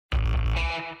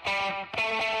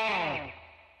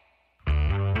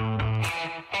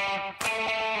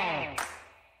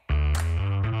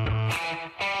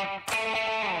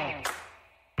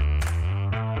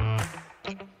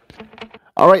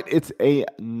All right, it's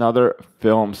another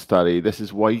film study. This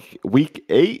is week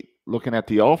 8, looking at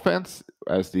the offense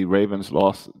as the Ravens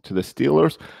lost to the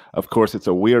Steelers. Of course, it's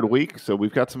a weird week, so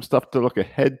we've got some stuff to look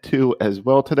ahead to as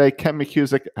well today. Ken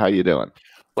McKusick, how you doing?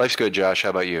 Life's good, Josh. How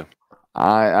about you?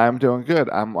 I'm doing good.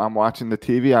 I'm watching the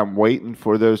TV. I'm waiting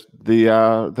for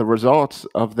the results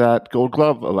of that Gold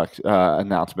Glove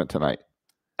announcement tonight.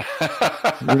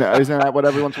 Isn't that what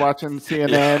everyone's watching? CNN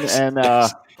Yes, and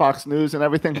yes. Fox News and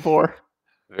everything for?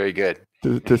 Very good.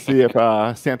 To see if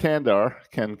Santander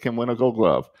can win a Gold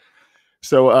Glove.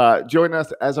 So joining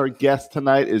us as our guest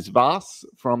tonight is Vas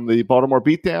from the Baltimore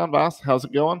Beatdown. Vas, how's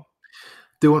it going?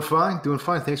 Doing fine.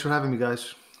 Thanks for having me,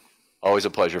 guys. Always a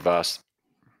pleasure, Vas.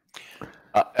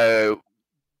 Let's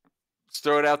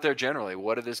throw it out there generally.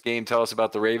 What did this game tell us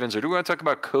about the Ravens? Or do we want to talk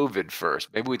about COVID first?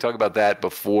 Maybe we talk about that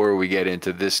before we get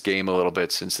into this game a little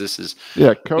bit, since this is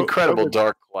incredible COVID,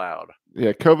 dark cloud.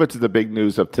 Yeah, COVID's the big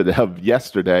news of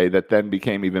yesterday that then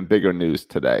became even bigger news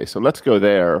today. So let's go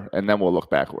there, and then we'll look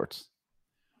backwards.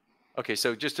 Okay,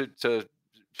 so just to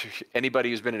anybody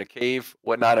who's been in a cave,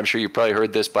 whatnot, I'm sure you probably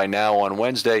heard this by now on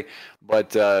Wednesday,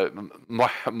 but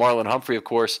Marlon Humphrey, of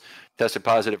course, tested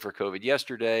positive for COVID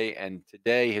yesterday, and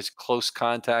today his close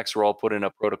contacts were all put in a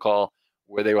protocol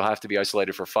where they will have to be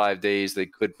isolated for 5 days. They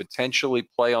could potentially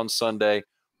play on Sunday,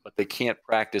 but they can't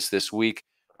practice this week.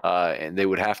 And they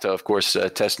would have to, of course,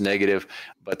 test negative,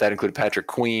 but that included Patrick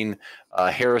Queen,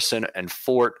 Harrison, and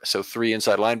Fort. So 3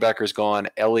 inside linebackers gone.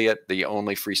 Elliott, the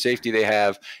only free safety they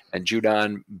have, and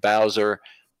Judon Bowser,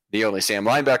 the only Sam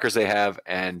linebackers they have,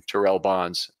 and Terrell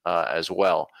Bonds as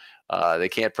well. They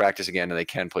can't practice again, and they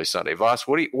can play Sunday. Voss,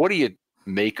 what do you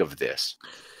make of this?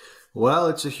 Well,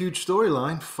 it's a huge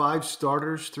storyline. 5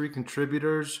 starters, 3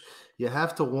 contributors. You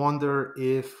have to wonder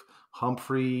if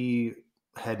Humphrey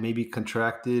had maybe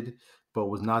contracted but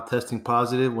was not testing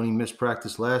positive when he missed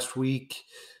practice last week.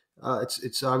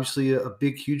 It's obviously a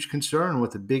big, huge concern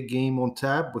with a big game on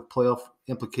tap with playoff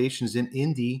implications in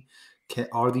Indy.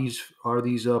 Are these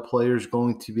players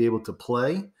going to be able to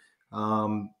play?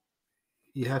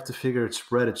 You have to figure it's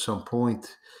spread at some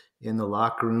point in the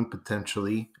locker room,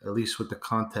 potentially, at least with the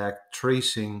contact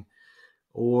tracing.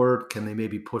 Or can they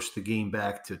maybe push the game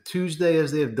back to Tuesday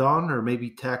as they have done, or maybe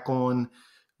tack on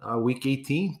week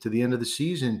 18 to the end of the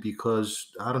season,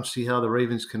 because I don't see how the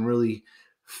Ravens can really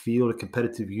field a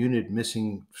competitive unit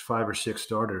missing 5 or 6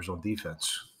 starters on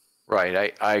defense.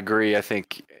 Right. I agree. I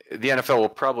think the NFL will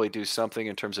probably do something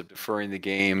in terms of deferring the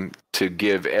game to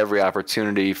give every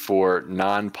opportunity for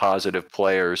non-positive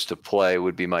players to play,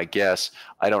 would be my guess.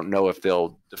 I don't know if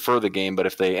they'll defer the game, but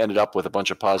if they ended up with a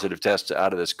bunch of positive tests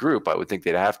out of this group, I would think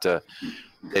they'd have to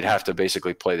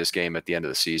basically play this game at the end of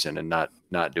the season and not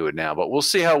do it now. But we'll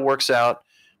see how it works out.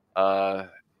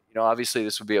 Obviously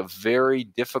this would be a very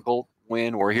difficult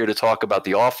win. We're here to talk about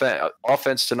the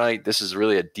offense tonight. This is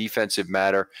really a defensive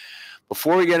matter.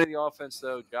 Before we get into the offense,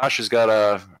 though, Josh has got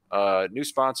a new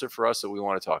sponsor for us that we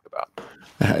want to talk about.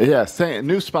 A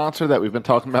new sponsor that we've been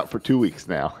talking about for 2 weeks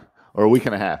now, or a week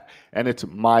and a half, and it's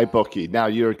MyBookie. Now,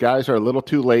 your guys are a little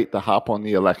too late to hop on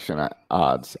the election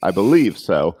odds. I believe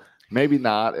so. Maybe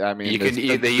not. I mean,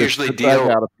 they usually deal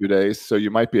out a few days, so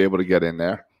you might be able to get in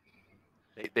there.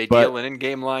 They deal an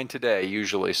in-game line today,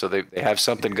 usually, so they have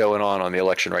something going on the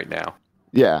election right now.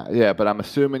 Yeah, but I'm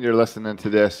assuming you're listening to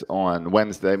this on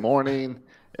Wednesday morning.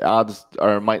 Odds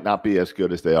might not be as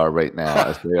good as they are right now,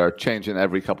 as they are changing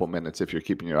every couple minutes if you're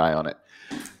keeping your eye on it.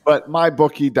 But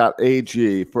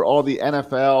mybookie.ag for all the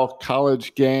NFL,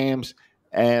 college games,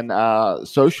 and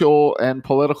social and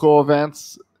political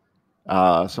events.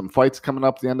 Some fights coming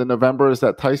up at the end of November. Is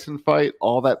that Tyson fight?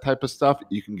 All that type of stuff.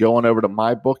 You can go on over to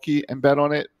MyBookie and bet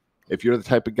on it. If you're the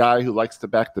type of guy who likes to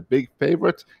back the big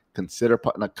favorites, consider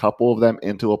putting a couple of them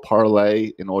into a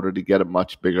parlay in order to get a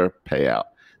much bigger payout.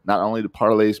 Not only do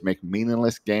parlays make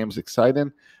meaningless games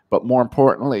exciting, but more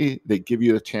importantly, they give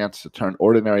you a chance to turn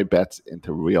ordinary bets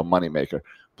into real moneymaker.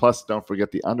 Plus, don't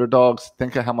forget the underdogs.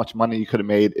 Think of how much money you could have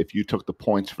made if you took the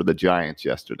points for the Giants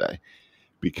yesterday,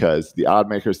 because the odd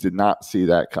makers did not see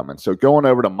that coming. So going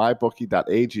over to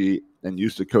mybookie.ag and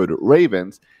use the code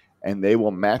RAVENS, and they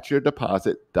will match your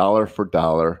deposit dollar for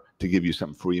dollar to give you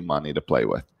some free money to play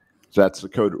with. So that's the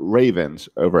code RAVENS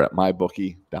over at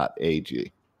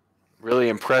mybookie.ag. Really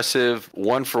impressive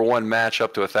 1-for-1 match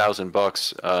up to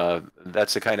 $1,000.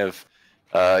 That's the kind of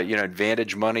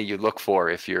advantage money you look for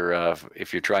if you're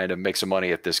trying to make some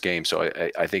money at this game. So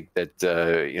I think that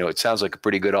it sounds like a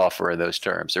pretty good offer in those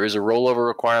terms. There is a rollover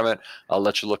requirement. I'll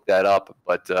let you look that up.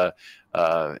 But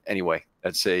anyway,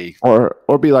 that's a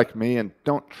or be like me and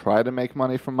don't try to make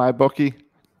money from MyBookie.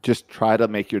 just try to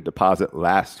make your deposit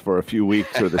last for a few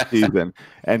weeks or the season,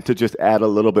 and to just add a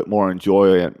little bit more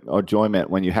enjoyment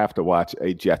when you have to watch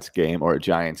a Jets game or a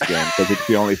Giants game, because it's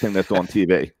the only thing that's on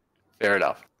TV. Fair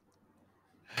enough.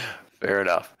 Fair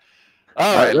enough.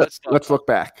 All right, let's look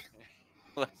back.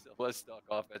 Let's talk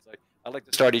offense. I like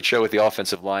to start each show with the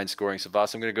offensive line scoring. So,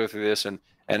 Voss, I'm going to go through this, and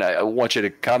I want you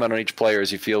to comment on each player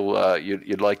as you feel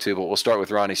you'd like to. But we'll start with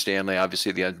Ronnie Stanley.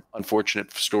 Obviously, the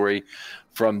unfortunate story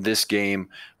from this game.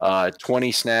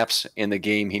 20 snaps in the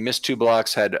game. He missed 2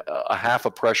 blocks, had a half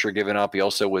a pressure given up. He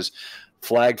also was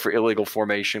flagged for illegal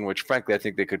formation, which, frankly, I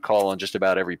think they could call on just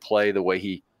about every play, the way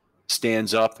he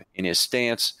stands up in his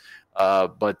stance.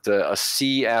 But a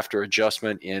C after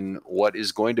adjustment in what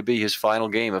is going to be his final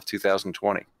game of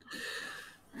 2020.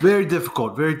 Very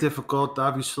difficult, very difficult.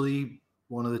 Obviously,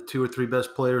 one of the 2 or 3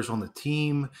 best players on the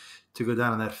team to go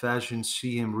down in that fashion,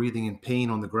 see him writhing in pain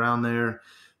on the ground there,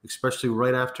 especially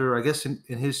right after, I guess in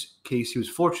his case, he was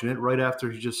fortunate, right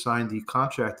after he just signed the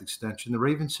contract extension. The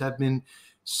Ravens have been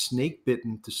snake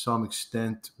bitten to some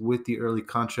extent with the early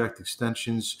contract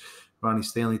extensions. Ronnie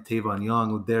Stanley, Tavon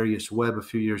Young, Darius Webb a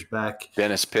few years back.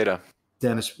 Dennis Pitta.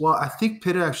 Well, I think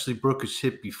Pitta actually broke his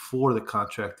hip before the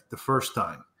contract the first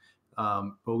time.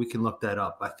 But we can look that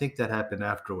up. I think that happened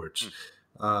afterwards.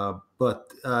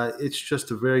 But it's just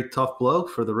a very tough blow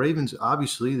for the Ravens.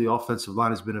 Obviously, the offensive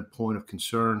line has been a point of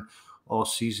concern all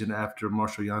season after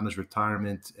Marshall Yanda's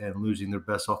retirement and losing their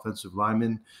best offensive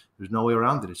lineman. There's no way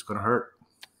around it. It's going to hurt.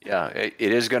 Yeah, it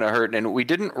is going to hurt. And we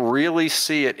didn't really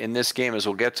see it in this game, as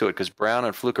we'll get to it, because Brown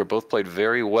and Fluker both played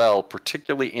very well,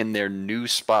 particularly in their new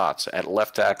spots at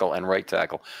left tackle and right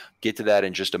tackle. Get to that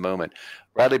in just a moment.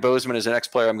 Bradley Bozeman is the next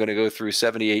player I'm going to go through.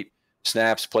 78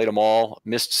 snaps, played them all,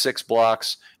 missed 6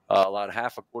 blocks, allowed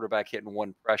half a quarterback hit and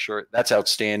 1 pressure. That's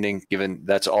outstanding, given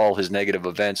that's all his negative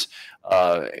events.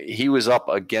 He was up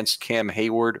against Cam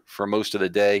Hayward for most of the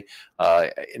day.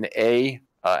 An A.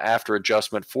 After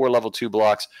adjustment, 4 level 2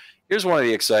 blocks. Here's one of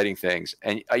the exciting things,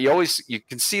 and you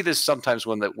can see this sometimes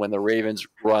when the Ravens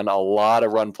run a lot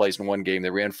of run plays in one game. They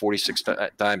ran 46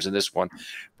 times in this one.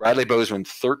 Bradley Bozeman,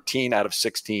 13 out of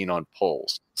 16 on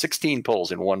pulls, 16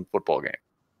 pulls in one football game.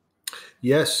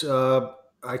 Yes,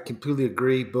 I completely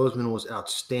agree. Bozeman was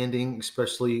outstanding,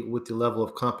 especially with the level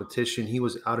of competition. He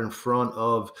was out in front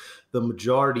of the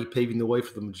majority, paving the way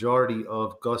for the majority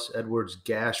of Gus Edwards'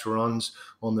 gash runs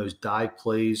on those dive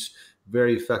plays.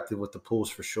 Very effective with the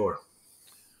pulls for sure.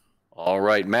 All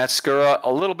right, Matt Skura,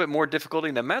 a little bit more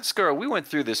difficulty. Now, Matt Skura, we went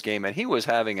through this game, and he was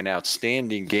having an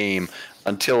outstanding game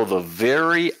until the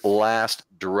very last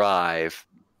drive.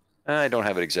 I don't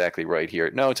have it exactly right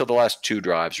here. No, until the last 2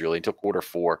 drives, really, until quarter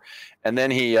 4. And then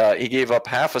he gave up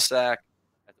half a sack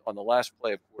on the last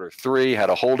play of quarter 3, had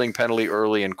a holding penalty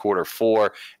early in quarter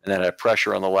 4, and then had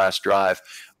pressure on the last drive.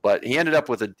 But he ended up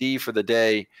with a D for the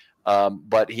day,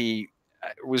 but he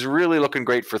was really looking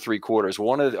great for 3 quarters.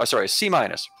 A C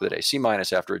minus for the day, C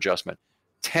minus after adjustment.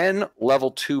 10 level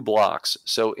 2 blocks.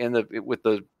 So with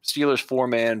the Steelers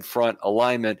 4-man front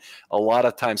alignment, a lot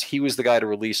of times he was the guy to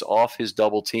release off his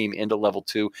double team into level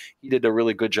 2. He did a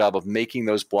really good job of making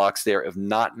those blocks there, of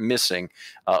not missing.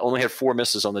 Only had 4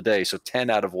 misses on the day, so 10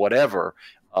 out of whatever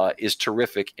is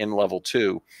terrific in level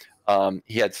 2.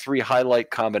 He had 3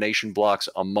 highlight combination blocks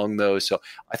among those. So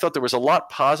I thought there was a lot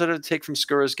positive to take from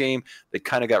Skura's game that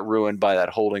kind of got ruined by that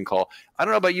holding call. I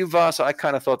don't know about you, Voss. I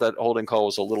kind of thought that holding call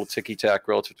was a little ticky-tack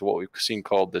relative to what we've seen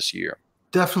called this year.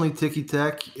 Definitely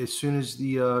ticky-tack. As soon as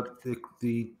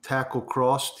the tackle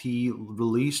crossed, he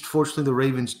released. Fortunately, the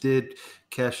Ravens did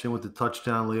cash in with the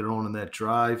touchdown later on in that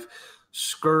drive.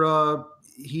 Skura,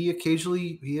 he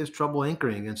has trouble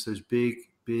anchoring against those big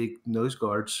nose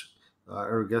guards.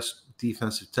 Or I guess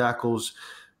defensive tackles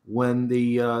when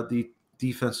the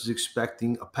defense is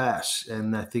expecting a pass.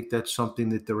 And I think that's something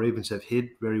that the Ravens have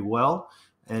hid very well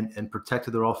and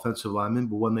protected their offensive linemen.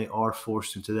 But when they are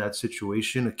forced into that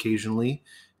situation, occasionally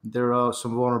some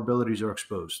vulnerabilities are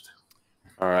exposed.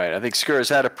 All right. I think Skura's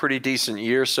had a pretty decent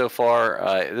year so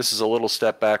far. This is a little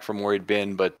step back from where he'd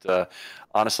been, but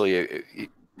honestly,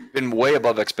 been way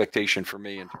above expectation for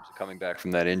me in terms of coming back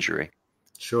from that injury.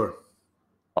 Sure.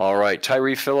 All right.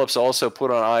 Tyree Phillips also put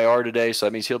on IR today, so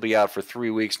that means he'll be out for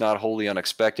 3 weeks, not wholly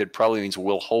unexpected. Probably means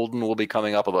Will Holden will be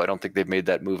coming up, although I don't think they've made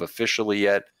that move officially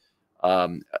yet.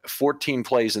 14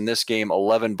 plays in this game,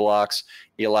 11 blocks.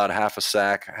 He allowed half a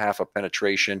sack, half a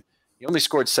penetration. He only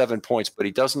scored 7 points, but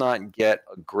he does not get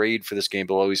a grade for this game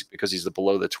because he's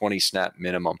below the 20-snap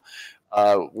minimum.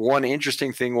 One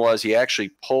interesting thing was he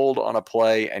actually pulled on a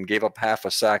play and gave up half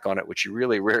a sack on it, which you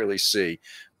really rarely see.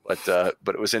 But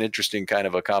it was an interesting kind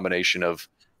of a combination of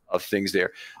things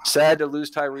there. Sad to lose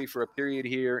Tyree for a period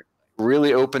here.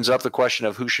 really opens up the question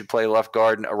of who should play left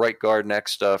guard and a right guard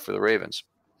next for the Ravens.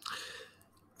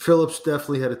 Phillips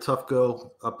definitely had a tough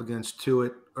go up against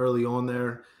Tuitt early on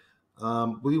there.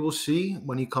 We will see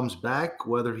when he comes back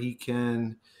whether he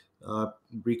can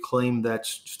reclaim that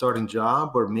starting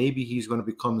job, or maybe he's going to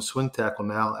become the swing tackle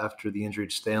now after the injury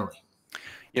to Stanley.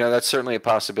 That's certainly a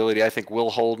possibility. I think Will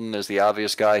Holden is the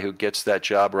obvious guy who gets that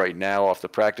job right now off the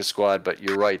practice squad, but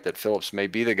you're right that Phillips may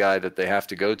be the guy that they have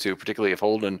to go to, particularly if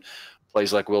Holden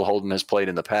plays like Will Holden has played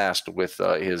in the past with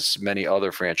his many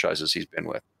other franchises he's been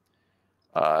with.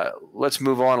 Let's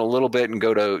move on a little bit and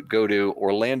go to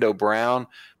Orlando Brown.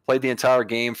 Played the entire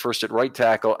game first at right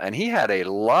tackle, and he had a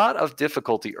lot of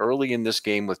difficulty early in this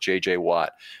game with J.J.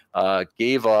 Watt.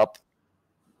 Gave up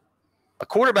a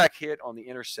quarterback hit on the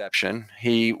interception.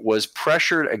 He was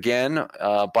pressured again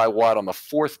by Watt on the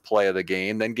 4th play of the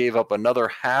game, then gave up another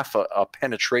half a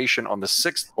penetration on the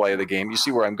 6th play of the game. You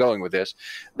see where I'm going with this.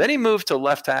 Then he moved to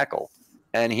left tackle,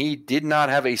 and he did not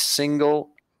have a single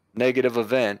negative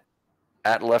event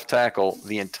at left tackle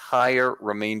the entire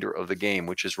remainder of the game,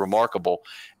 which is remarkable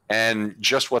and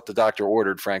just what the doctor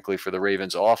ordered, frankly, for the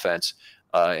Ravens offense.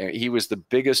 He was the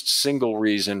biggest single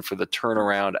reason for the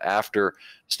turnaround after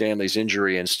Stanley's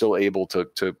injury and still able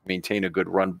to maintain a good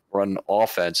run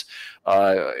offense.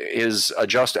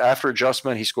 After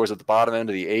adjustment, he scores at the bottom end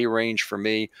of the A range for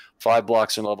me. 5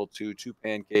 blocks in level 2, 2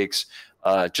 pancakes.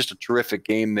 Just a terrific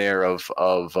game there of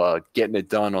getting it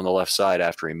done on the left side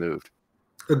after he moved.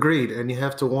 Agreed. And you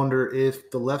have to wonder if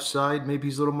the left side, maybe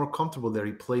he's a little more comfortable there.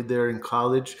 He played there in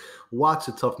college. Watt's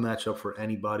a tough matchup for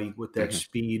anybody with that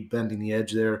speed, bending the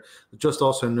edge there. Just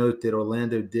also note that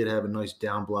Orlando did have a nice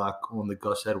down block on the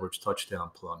Gus Edwards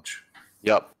touchdown plunge.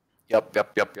 Yep.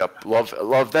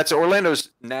 Love. That's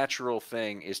Orlando's natural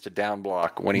thing, is to down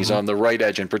block when he's on the right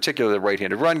edge, in particular the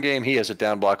right-handed run game. He has a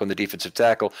down block on the defensive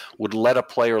tackle, would let a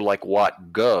player like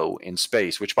Watt go in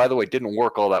space, which, by the way, didn't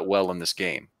work all that well in this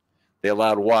game. They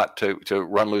allowed Watt to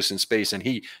run loose in space, and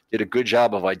he did a good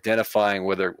job of identifying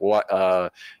whether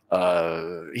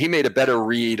he made a better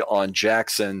read on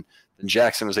Jackson than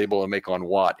Jackson was able to make on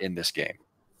Watt in this game.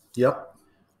 Yep.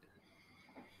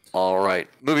 All right.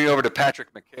 Moving over to Patrick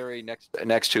McCary,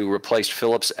 next who replaced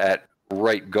Phillips at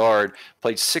right guard.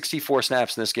 Played 64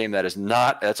 snaps in this game.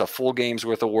 That's a full game's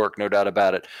worth of work, no doubt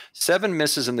about it. 7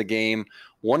 misses in the game.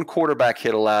 1 quarterback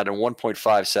hit allowed and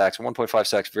 1.5 sacks. 1.5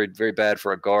 sacks, very, very bad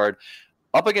for a guard.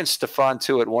 Up against Stephon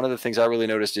Tuitt, one of the things I really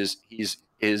noticed is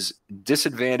his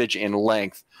disadvantage in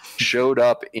length showed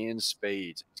up in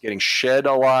spades. He's getting shed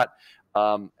a lot,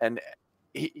 and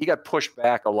he got pushed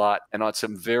back a lot and on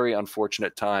some very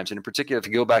unfortunate times. And in particular, if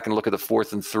you go back and look at the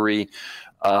 4th and 3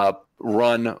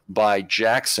 run by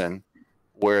Jackson,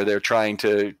 where they're trying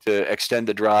to extend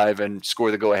the drive and score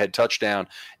the go-ahead touchdown,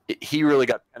 he really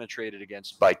got penetrated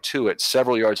against by Tuitt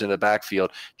several yards into the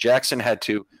backfield. Jackson had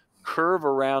to curve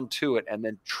around Tuitt and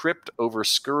then tripped over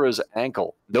Skura's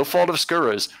ankle. No fault of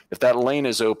Skura's. If that lane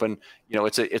is open,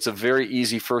 it's a very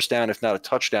easy first down, if not a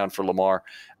touchdown for Lamar.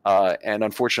 And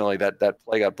unfortunately, that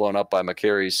play got blown up by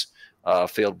McCary's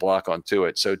failed block on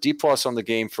Tuitt. So D+ on the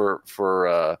game for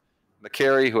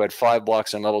McCary, who had 5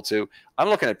 blocks in level 2. I'm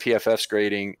looking at PFF's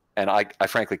grading, and I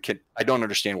frankly I don't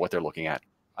understand what they're looking at.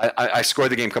 I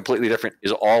scored the game completely different,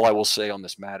 is all I will say on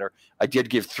this matter. I did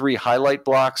give 3 highlight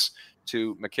blocks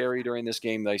to McCary during this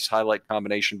game, nice highlight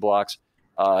combination blocks.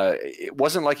 It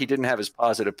wasn't like he didn't have his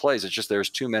positive plays. It's just there's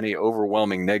too many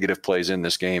overwhelming negative plays in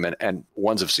this game, and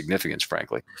ones of significance,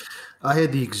 frankly. I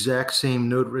had the exact same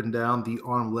note written down. The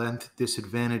arm length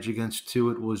disadvantage against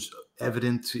Tuitt was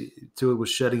evident. Tuitt was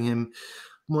shedding him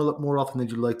more often than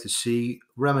you'd like to see.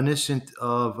 Reminiscent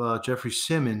of Jeffrey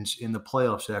Simmons in the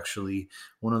playoffs, actually.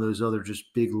 One of those other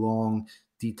just big, long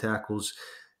D tackles.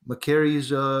 McCary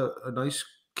is a nice,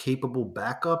 capable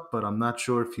backup, but I'm not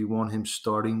sure if you want him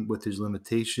starting with his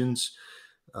limitations.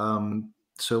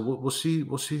 So we'll see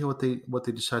what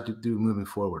they decide to do moving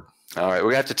forward. All right,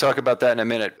 we have to talk about that in a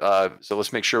minute. So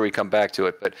let's make sure we come back to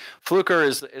it. But Fluker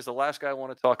is the last guy I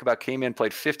want to talk about. Came in,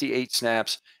 played 58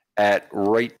 snaps at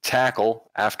right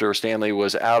tackle after Stanley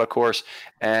was out, of course,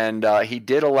 and he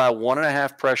did allow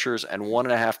 1.5 pressures and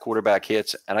 1.5 quarterback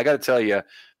hits. And I got to tell you,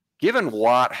 given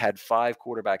Watt had 5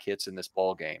 quarterback hits in this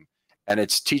ball game, and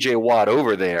it's T.J. Watt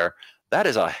over there, that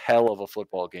is a hell of a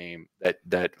football game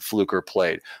that Fluker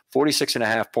played.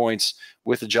 46.5 points.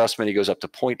 With adjustment, he goes up to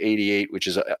 .88, which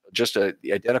is just the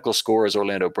identical score as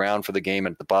Orlando Brown for the game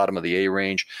at the bottom of the A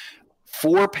range.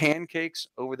 4 pancakes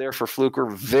over there for Fluker.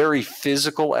 Very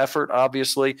physical effort,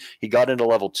 obviously. He got into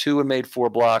level 2 and made 4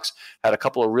 blocks, had a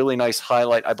couple of really nice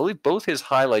highlights. I believe both his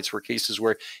highlights were cases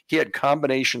where he had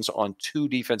combinations on 2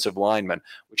 defensive linemen,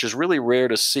 which is really rare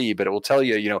to see, but it will tell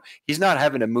you, he's not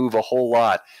having to move a whole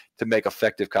lot to make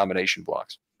effective combination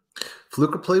blocks.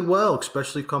 Fluker played well,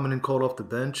 especially coming in cold off the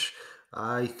bench.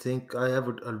 I think I have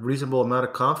a reasonable amount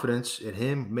of confidence in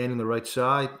him manning the right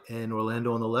side and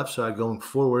Orlando on the left side going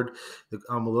forward.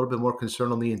 I'm a little bit more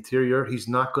concerned on the interior. He's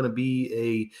not going to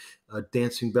be a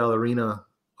dancing ballerina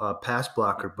pass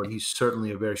blocker, but he's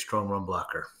certainly a very strong run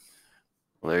blocker.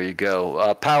 Well, there you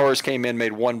go. Powers came in,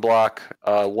 made 1 block,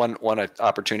 one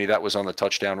opportunity. That was on the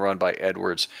touchdown run by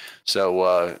Edwards.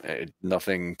 So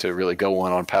nothing to really go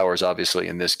on Powers, obviously,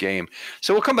 in this game.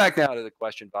 So we'll come back now to the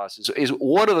question, boss, is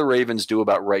what do the Ravens do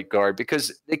about right guard?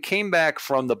 Because they came back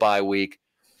from the bye week.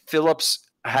 Phillips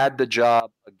had the job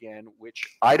again, which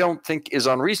I don't think is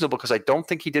unreasonable because I don't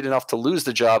think he did enough to lose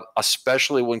the job,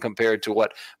 especially when compared to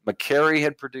what McCary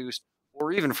had produced,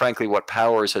 or even, frankly, what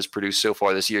Powers has produced so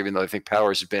far this year, even though I think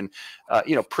Powers has been,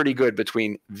 pretty good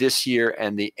between this year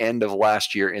and the end of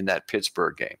last year in that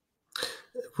Pittsburgh game.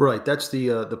 Right. That's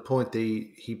the point.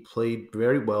 He played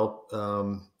very well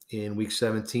in Week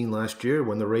 17 last year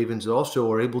when the Ravens also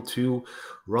were able to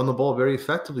run the ball very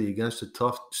effectively against a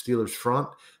tough Steelers front.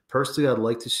 Personally, I'd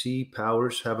like to see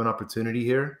Powers have an opportunity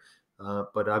here.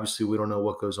 But obviously, we don't know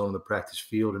what goes on in the practice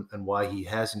field and why he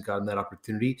hasn't gotten that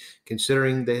opportunity,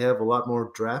 considering they have a lot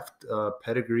more draft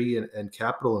pedigree and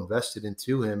capital invested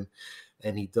into him.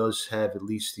 And he does have at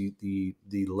least the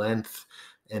length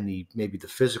and maybe the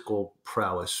physical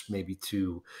prowess maybe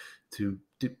to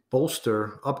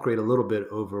upgrade a little bit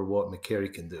over what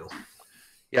McCary can do.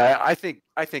 Yeah, I think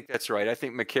that's right. I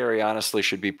think McCary honestly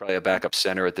should be probably a backup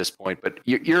center at this point. But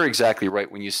you're exactly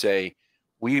right when you say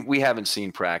we haven't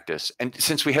seen practice. And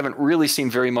since we haven't really seen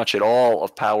very much at all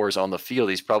of Powers on the field,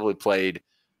 he's probably played,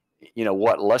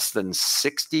 less than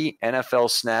 60 NFL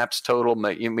snaps total,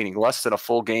 meaning less than a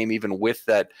full game, even with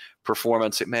that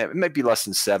performance. It might be less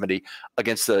than 70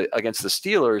 against the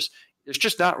Steelers. There's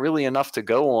just not really enough to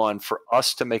go on for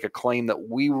us to make a claim that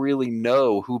we really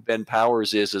know who Ben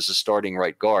Powers is as a starting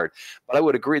right guard. But I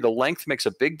would agree the length makes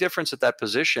a big difference at that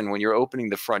position when you're opening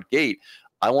the front gate.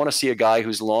 I want to see a guy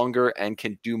who's longer and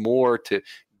can do more to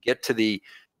get to the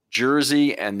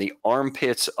jersey and the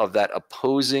armpits of that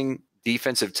opposing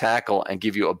defensive tackle and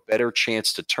give you a better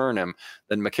chance to turn him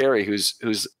than McCary,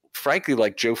 who's frankly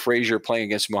like Joe Frazier playing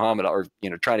against Muhammad, or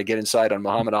trying to get inside on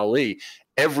Muhammad Ali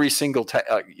every single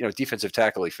defensive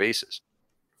tackle he faces.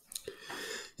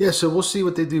 Yeah, so we'll see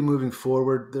what they do moving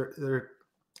forward. There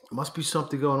must be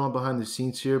something going on behind the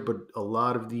scenes here, but a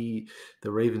lot of the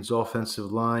Ravens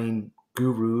offensive line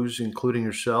gurus, including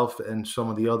yourself and some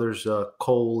of the others,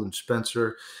 Cole and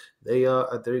Spencer, they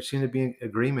seem to be in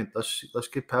agreement. Let's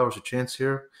give Powers a chance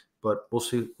here, but we'll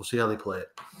see how they play it.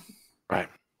 Right.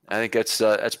 I think that's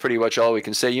pretty much all we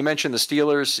can say. You mentioned the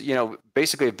Steelers,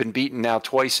 basically have been beaten now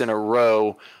twice in a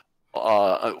row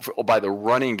by the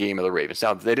running game of the Ravens.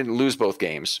 Now, they didn't lose both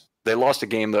games. They lost a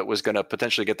game that was going to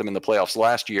potentially get them in the playoffs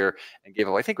last year and gave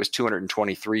them, I think it was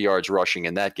 223 yards rushing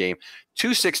in that game,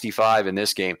 265 in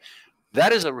this game.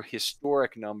 That is a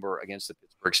historic number against the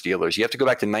Pittsburgh Steelers. You have to go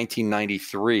back to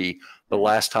 1993, the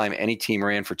last time any team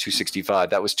ran for 265.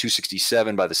 That was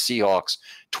 267 by the Seahawks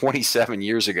 27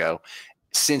 years ago.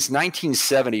 Since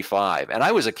 1975, and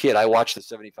I was a kid, I watched the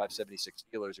 75-76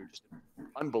 Steelers, who were just an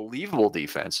unbelievable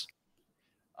defense.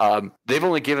 They've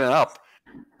only given up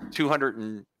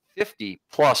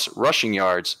 250-plus rushing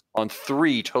yards on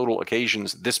 3 total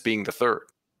occasions, this being the 3rd.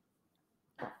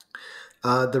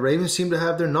 The Ravens seem to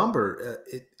have their number.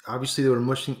 Obviously, they were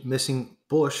missing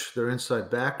Bush, their inside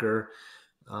backer,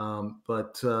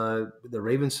 but the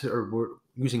Ravens were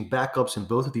using backups in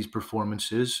both of these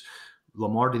performances.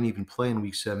 Lamar didn't even play in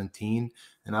Week 17,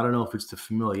 and I don't know if it's the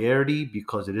familiarity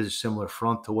because it is a similar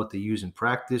front to what they use in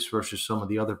practice versus some of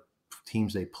the other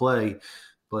teams they play,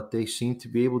 but they seem to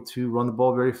be able to run the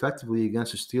ball very effectively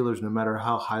against the Steelers no matter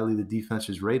how highly the defense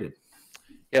is rated.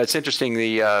 Yeah, it's interesting.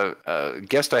 The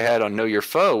guest I had on Know Your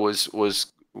Foe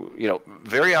was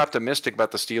very optimistic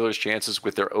about the Steelers' chances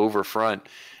with their over front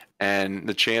and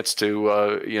the chance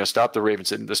to stop the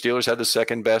Ravens. And the Steelers had the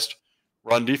second best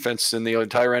run defense in the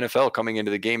entire NFL coming into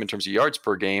the game in terms of yards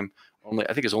per game.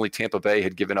 I think it's only Tampa Bay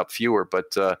had given up fewer,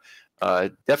 but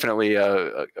definitely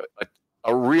a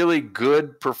really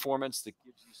good performance that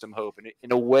gives you some hope. And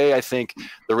in a way, I think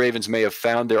the Ravens may have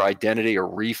found their identity or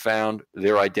refound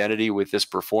their identity with this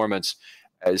performance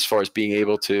as far as being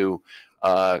able to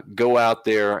go out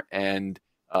there and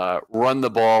run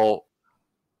the ball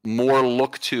more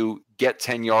look to get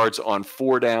 10 yards on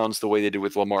 4 downs the way they did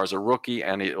with Lamar as a rookie,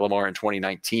 and Lamar in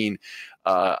 2019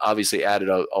 obviously added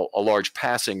a large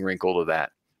passing wrinkle to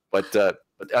that. But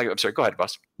I'm sorry, go ahead,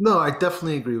 Bus. No, I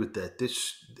definitely agree with that.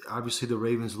 This obviously the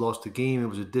Ravens lost the game. It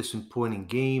was a disappointing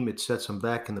game. It sets them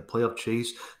back in the playoff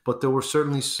chase, but there were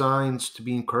certainly signs to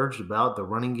be encouraged about. The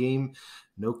running game,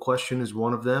 no question, is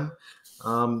one of them.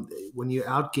 When you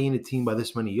outgain a team by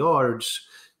this many yards,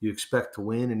 you expect to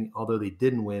win. And although they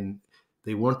didn't win,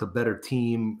 they weren't the better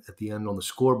team at the end on the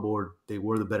scoreboard. They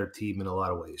were the better team in a lot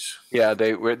of ways. Yeah,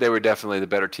 they were definitely the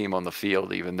better team on the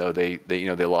field, even though they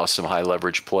lost some high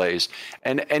leverage plays.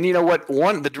 And you know what?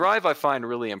 The drive I find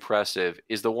really impressive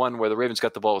is the one where the Ravens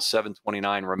got the ball with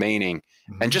 7:29 remaining,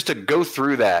 and just to go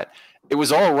through that, it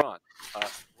was all run.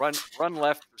 Run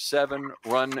left for 7,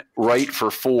 run right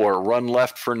for 4, run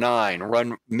left for 9,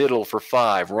 run middle for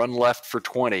 5, run left for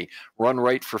 20, run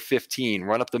right for 15,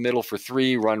 run up the middle for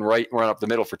 3, run up the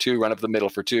middle for 2, run up the middle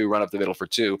for 2, run up the middle for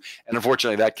 2. And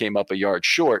unfortunately, that came up a yard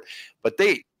short. But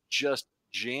they just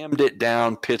jammed it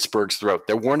down Pittsburgh's throat.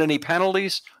 There weren't any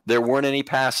penalties. There weren't any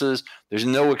passes. There's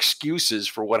no excuses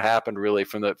for what happened really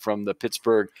from the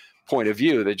Pittsburgh point of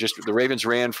view. The Ravens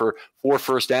ran for 4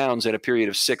 first downs in a period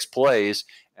of 6 plays,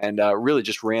 and really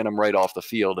just ran them right off the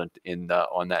field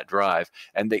on that drive.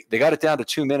 And they got it down to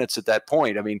 2 minutes at that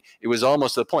point. I mean, it was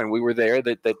almost to the point we were there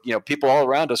that people all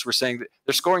around us were saying that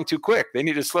they're scoring too quick. They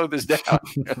need to slow this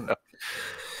down.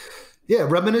 Yeah,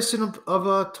 reminiscent of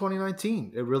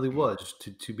 2019. It really was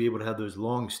to be able to have those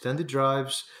long extended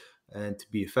drives and to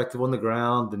be effective on the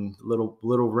ground and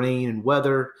little rain and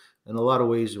weather. In a lot of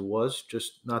ways, it was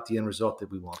just not the end result that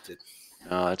we wanted.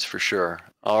 No, that's for sure.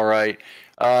 All right.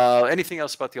 Anything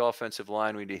else about the offensive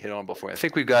line we need to hit on before? I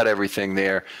think we've got everything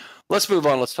there. Let's move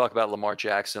on. Let's talk about Lamar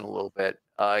Jackson a little bit.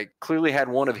 Clearly had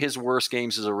one of his worst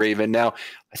games as a Raven. Now,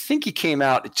 I think he came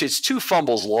out, it's 2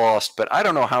 fumbles lost, but I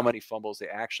don't know how many fumbles they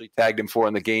actually tagged him for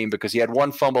in the game, because he had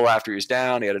 1 fumble after he was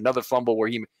down. He had another fumble where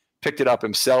he picked it up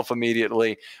himself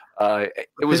immediately.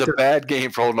 It was a bad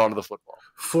game for holding on to the football.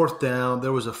 4th down.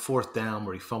 There was a 4th down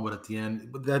where he fumbled at the end.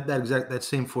 That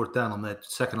same 4th down on that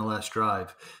second to last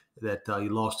drive that he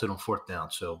lost it on 4th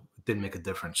down. So it didn't make a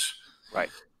difference.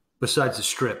 Right. Besides the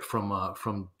strip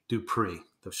from Dupree,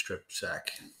 the strip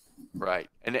sack. Right.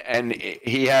 And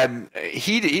he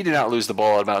did not lose the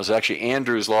ball out of bounds. Actually,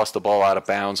 Andrews lost the ball out of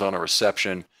bounds on a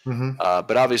reception.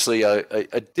 But obviously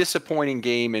a disappointing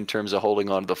game in terms of holding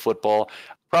on to the football.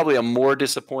 Probably a more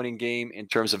disappointing game in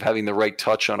terms of having the right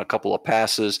touch on a couple of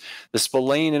passes. The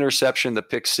Spillane interception, the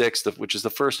pick 6, which is the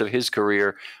first of his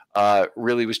career,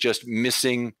 really was just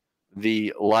missing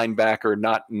the linebacker,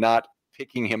 not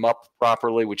picking him up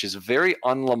properly, which is very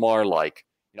un-Lamar-like.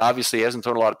 Obviously, he hasn't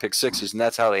thrown a lot of pick 6s, and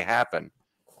that's how they happen.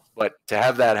 But to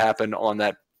have that happen on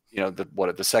that,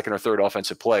 the second or third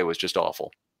offensive play was just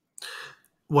awful.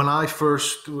 When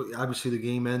obviously the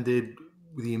game ended,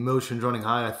 the emotions running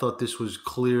high, I thought this was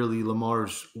clearly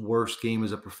Lamar's worst game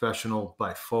as a professional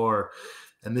by far.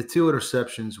 And the 2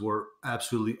 interceptions were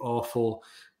absolutely awful.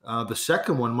 The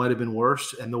second one might have been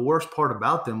worse. And the worst part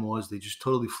about them was they just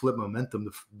totally flipped momentum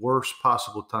the worst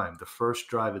possible time. The first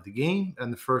drive of the game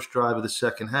and the first drive of the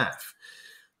second half.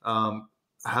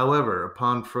 However,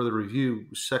 upon further review,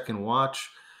 second watch,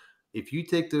 if you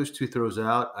take those 2 throws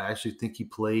out, I actually think he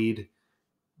played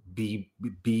B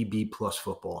plus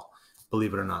football.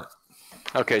 Believe it or not.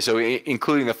 Okay, so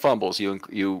including the fumbles, you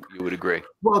would agree?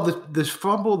 Well,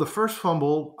 the first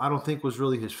fumble, I don't think was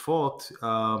really his fault.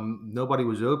 Nobody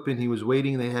was open. He was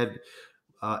waiting. They had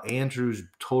Andrews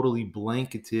totally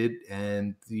blanketed,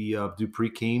 and the Dupree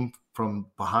came from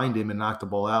behind him and knocked the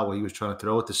ball out while he was trying to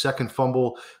throw it. The second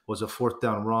fumble was a 4th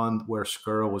down run where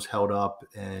Skura was held up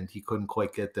and he couldn't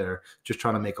quite get there, just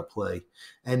trying to make a play.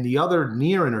 And the other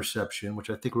near interception, which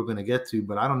I think we're going to get to,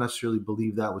 but I don't necessarily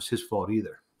believe that was his fault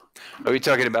either. Are we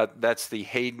talking about that's the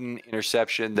Hayden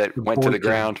interception that went to the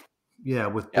ground? Yeah,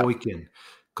 with Boykin.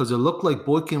 Because it looked like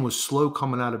Boykin was slow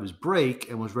coming out of his break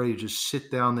and was ready to just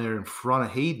sit down there in front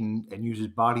of Hayden and use his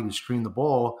body to screen the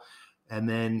ball. And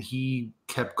then he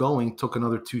kept going, took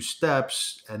another 2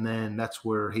 steps, and then that's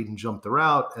where Hayden jumped the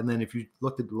route. And then if you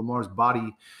looked at Lamar's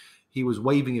body, he was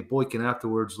waving at Boykin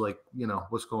afterwards, like,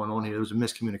 what's going on here? There was a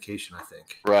miscommunication, I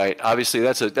think. Right. Obviously,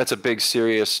 that's a big,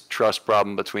 serious trust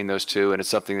problem between those two, and it's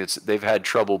something they've had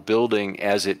trouble building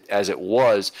as it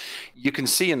was. You can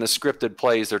see in the scripted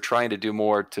plays they're trying to do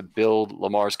more to build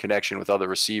Lamar's connection with other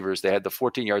receivers. They had the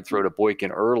 14-yard throw to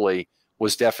Boykin early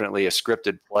was definitely a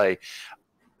scripted play.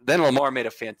 Then Lamar made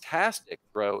a fantastic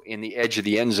throw in the edge of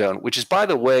the end zone, which is, by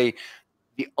the way,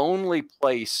 the only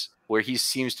place where he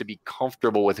seems to be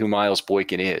comfortable with who Miles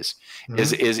Boykin is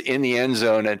in the end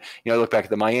zone. And, I look back at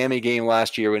the Miami game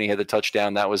last year when he had the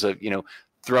touchdown. That was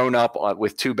thrown up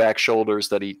with two back shoulders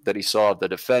that he saw the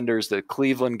defenders. The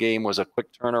Cleveland game was a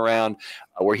quick turnaround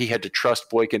where he had to trust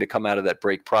Boykin to come out of that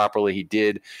break properly. He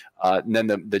did. And then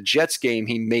the Jets game,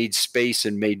 he made space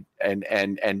and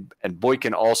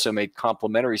Boykin also made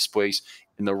complementary space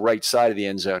in the right side of the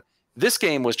end zone. This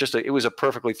game was it was a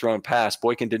perfectly thrown pass.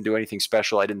 Boykin didn't do anything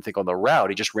special, I didn't think, on the route.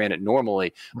 He just ran it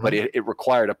normally, but it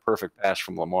required a perfect pass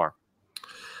from Lamar.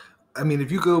 I mean,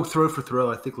 if you go throw for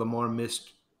throw, I think Lamar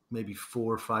missed maybe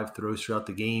 4 or 5 throws throughout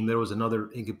the game. There was another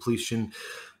incompletion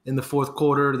in the fourth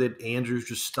quarter that Andrews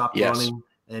just stopped running,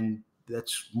 and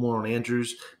that's more on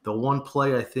Andrews. The one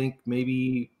play I think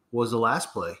maybe was the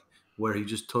last play where he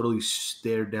just totally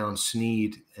stared down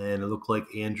Snead, and it looked like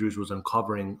Andrews was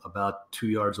uncovering about 2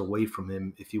 yards away from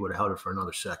him if he would have held it for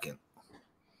another second.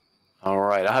 All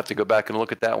right, I'll have to go back and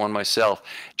look at that one myself.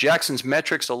 Jackson's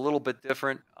metrics a little bit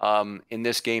different in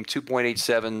this game.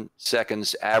 2.87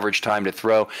 seconds average time to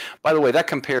throw. By the way, that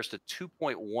compares to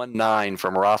 2.19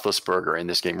 from Roethlisberger in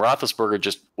this game. Roethlisberger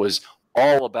just was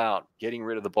all about getting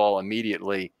rid of the ball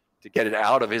immediately to get it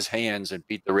out of his hands and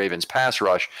beat the Ravens pass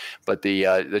rush. But the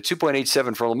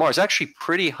 2.87 for Lamar is actually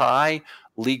pretty high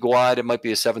league-wide. It might be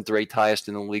the 7th or 8th highest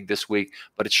in the league this week,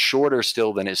 but it's shorter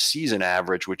still than his season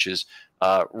average, which is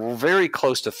very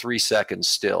close to 3 seconds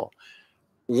still.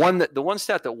 The one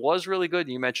stat that was really good,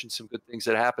 and you mentioned some good things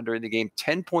that happened during the game,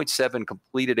 10.7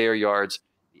 completed air yards.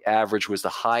 The average was the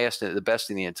highest and the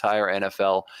best in the entire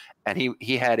NFL. And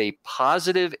he had a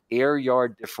positive air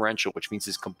yard differential, which means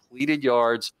his completed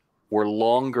yards were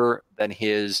longer than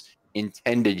his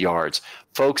intended yards.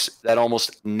 Folks, that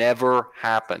almost never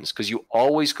happens because you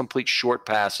always complete short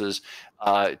passes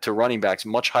to running backs,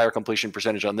 much higher completion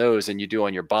percentage on those than you do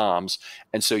on your bombs.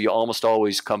 And so you almost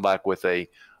always come back with a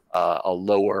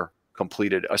lower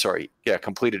completed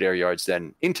air yards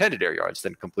than intended air yards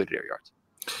than completed air yards.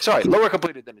 Sorry, lower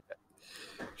completed than intended.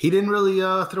 He didn't really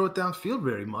throw it downfield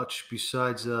very much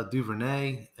besides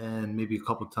Duvernay and maybe a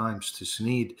couple times to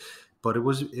Snead. But it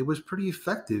was pretty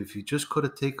effective. He just could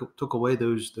have took away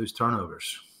those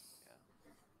turnovers.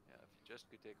 Yeah, if you just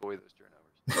could take away those turnovers.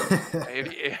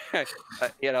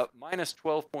 Minus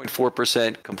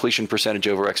 12.4% completion percentage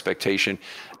over expectation.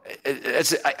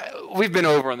 We've been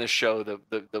over on this show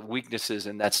the weaknesses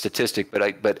in that statistic,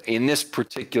 but in this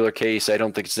particular case, I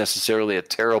don't think it's necessarily a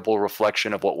terrible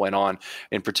reflection of what went on.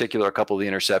 In particular, a couple of the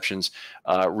interceptions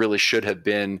really should have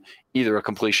been either a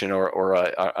completion or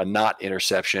a not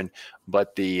interception,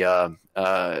 but he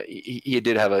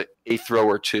did have a throw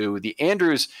or two. The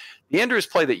Andrews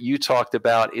play that you talked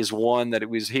about is one that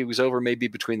he was over maybe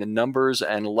between the numbers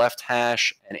and left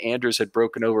hash, and Andrews had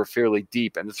broken over fairly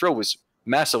deep, and the throw was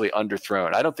massively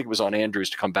underthrown. I don't think it was on Andrews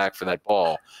to come back for that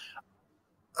ball.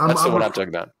 That's the one I'm talking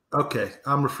about. Okay,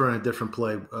 I'm referring to a different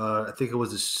play. I think it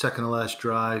was the second to last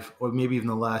drive, or maybe even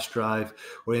the last drive,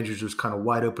 where Andrews was kind of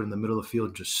wide open in the middle of the field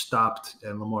and just stopped,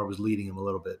 and Lamar was leading him a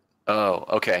little bit. Oh,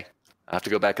 okay. I have to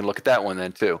go back and look at that one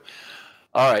then too.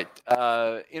 All right,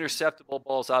 interceptable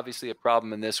balls obviously a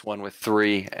problem in this one with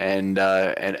 3, and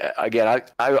again,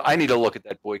 I need to look at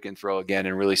that Boykin throw again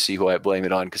and really see who I blame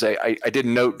it on, because I did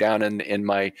note down in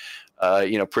my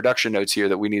production notes here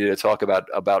that we needed to talk about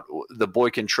the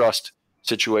Boykin trust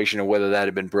situation and whether that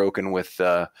had been broken with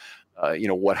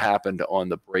what happened on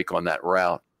the break on that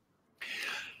route.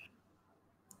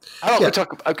 I'm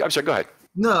sorry. Go ahead.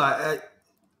 No,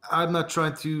 I'm not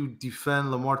trying to defend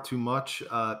Lamar too much.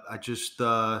 I just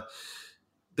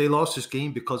they lost this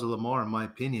game because of Lamar, in my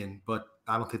opinion. But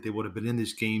I don't think they would have been in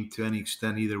this game to any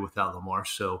extent either without Lamar.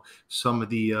 So some of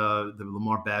the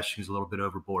Lamar bashing is a little bit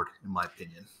overboard, in my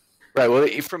opinion. Right. Well,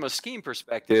 from a scheme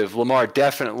perspective, Lamar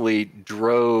definitely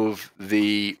drove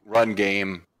the run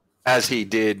game as he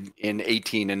did in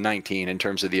 18 and 19 in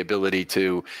terms of the ability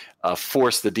to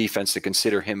force the defense to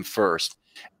consider him first.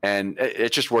 And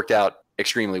it just worked out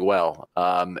extremely well.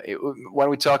 Why don't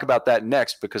we talk about that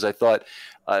next? Because I thought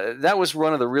that was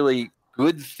one of the really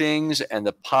good things and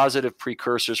the positive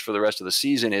precursors for the rest of the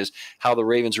season is how the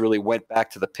Ravens really went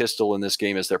back to the pistol in this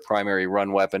game as their primary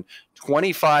run weapon.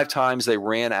 25 times they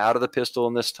ran out of the pistol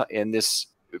in this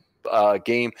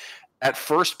game. At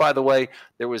first, by the way,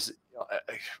 there was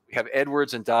we have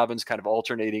Edwards and Dobbins kind of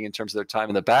alternating in terms of their time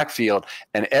in the backfield,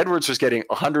 and Edwards was getting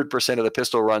 100% of the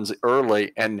pistol runs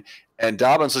early, and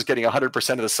Dobbins was getting 100%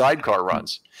 of the sidecar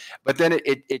runs. But then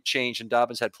it changed, and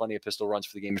Dobbins had plenty of pistol runs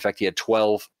for the game. In fact, he had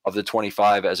 12 of the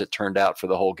 25, as it turned out, for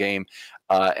the whole game,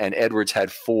 and Edwards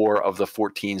had 4 of the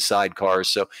 14 sidecars.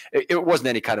 So it wasn't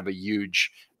any kind of a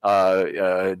huge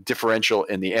differential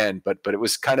in the end. But it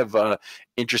was kind of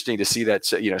interesting to see that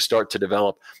start to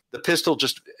develop. The pistol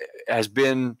just has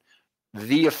been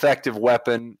the effective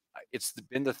weapon. It's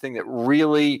been the thing that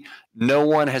really no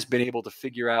one has been able to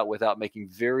figure out without making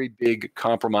very big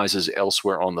compromises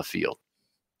elsewhere on the field.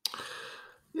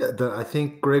 Yeah, I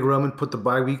think Greg Roman put the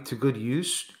bye week to good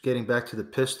use. Getting back to the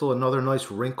pistol, another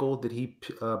nice wrinkle that he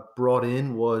brought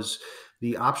in was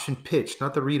the option pitch,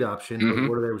 not the read option, but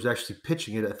where they was actually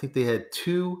pitching it. I think they had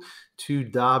two to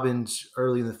Dobbins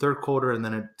early in the third quarter, and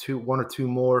then one or two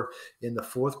more in the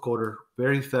fourth quarter.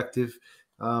 Very effective.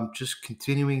 Just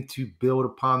continuing to build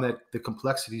upon the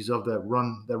complexities of that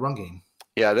run game.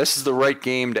 Yeah, this is the right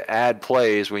game to add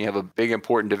plays when you have a big,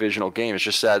 important divisional game. It's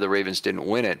just sad the Ravens didn't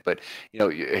win it, but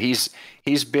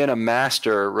he's been a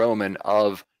master, Roman,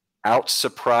 of out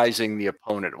surprising the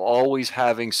opponent, of always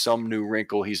having some new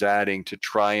wrinkle he's adding to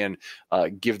try and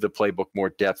give the playbook more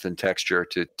depth and texture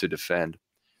to defend.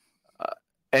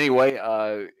 Anyway,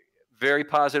 very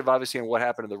positive, obviously, on what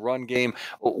happened in the run game.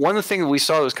 One of the things we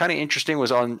saw that was kind of interesting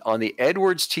was on the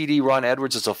Edwards TD run.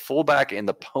 Edwards is a fullback in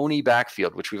the pony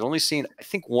backfield, which we've only seen, I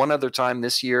think, one other time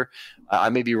this year. I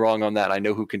may be wrong on that. I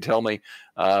know who can tell me.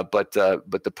 But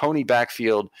the pony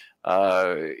backfield,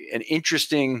 an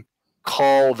interesting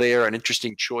call there, an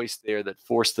interesting choice there that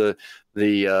forced the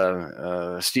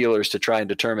Steelers to try and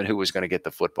determine who was going to get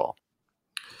the football.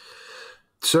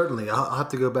 Certainly. I'll have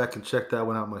to go back and check that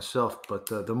one out myself. But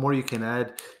the more you can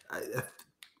add,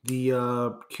 the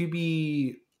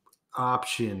QB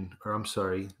option, or I'm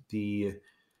sorry, the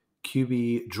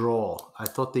QB draw, I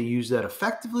thought they used that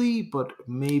effectively, but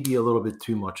maybe a little bit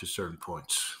too much at certain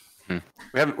points.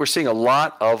 We're seeing a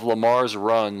lot of Lamar's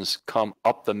runs come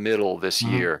up the middle this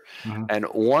year. And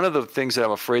one of the things that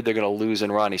I'm afraid they're going to lose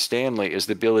in Ronnie Stanley is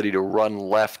the ability to run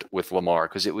left with Lamar,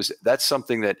 because that's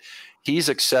something that he's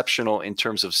exceptional in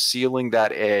terms of sealing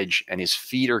that edge, and his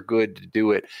feet are good to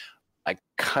do it. I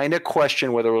kind of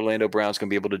question whether Orlando Brown's going to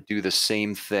be able to do the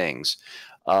same things.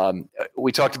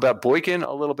 We talked about Boykin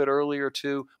a little bit earlier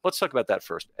too. Let's talk about that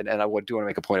first. And I do want to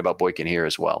make a point about Boykin here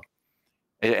as well.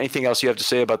 Anything else you have to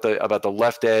say about the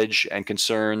left edge and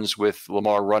concerns with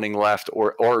Lamar running left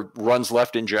or runs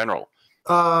left in general?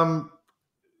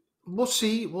 We'll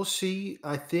see.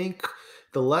 I think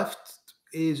the left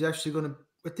is actually going to.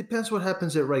 It depends what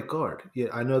happens at right guard. Yeah,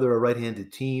 I know they're a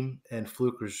right-handed team, and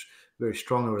Fluker's very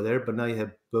strong over there. But now you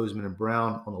have Bozeman and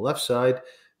Brown on the left side,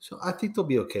 so I think they'll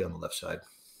be okay on the left side.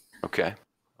 Okay,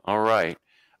 all right.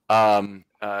 Our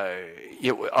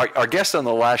guest on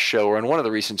the last show, or on one of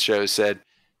the recent shows, said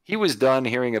he was done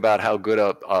hearing about how good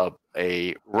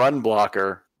a run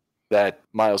blocker that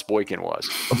Miles Boykin was.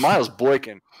 But Miles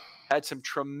Boykin had some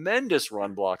tremendous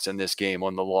run blocks in this game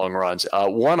on the long runs.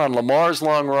 One on Lamar's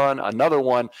long run, another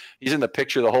one, he's in the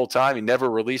picture the whole time. He never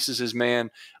releases his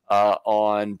man.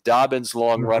 On Dobbins'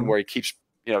 long run where he keeps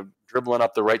dribbling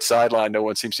up the right sideline. No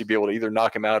one seems to be able to either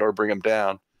knock him out or bring him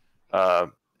down.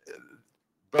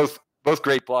 Both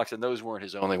great blocks, and those weren't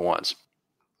his only ones.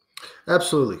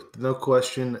 Absolutely, no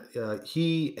question.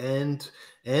 He and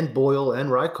Boyle and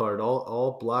Rijkaard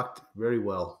all blocked very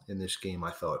well in this game,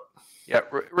 I thought. Yeah,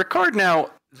 Ricard. Now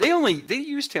they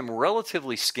used him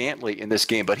relatively scantly in this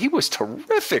game, but he was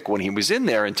terrific when he was in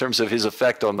there in terms of his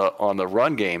effect on the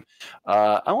run game.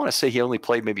 I want to say he only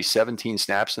played maybe 17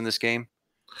 snaps in this game,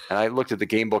 and I looked at the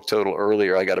game book total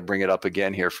earlier. I got to bring it up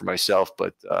again here for myself,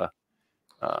 but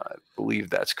I believe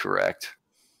that's correct.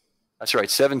 That's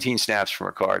right, 17 snaps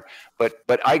from Ricard.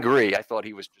 But I agree. I thought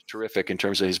he was terrific in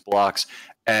terms of his blocks,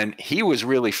 and he was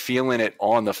really feeling it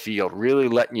on the field, really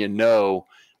letting you know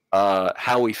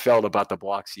how he felt about the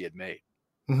blocks he had made.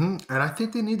 And I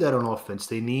think they need that on offense.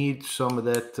 They need some of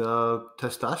that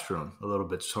testosterone a little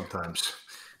bit sometimes.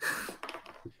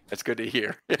 That's good to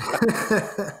hear.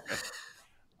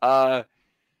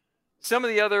 Some of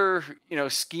the other,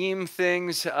 scheme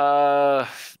things, the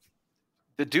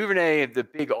Duvernay, the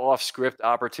big off-script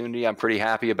opportunity, I'm pretty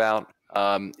happy about.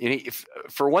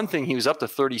 For one thing, he was up to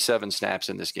 37 snaps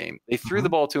in this game. They threw the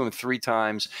ball to him 3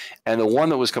 times, and the one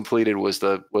that was completed was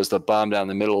the bomb down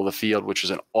the middle of the field, which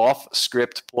was an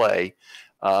off-script play.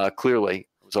 Clearly,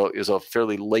 it was a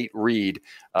fairly late read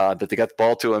that they got the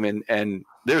ball to him, and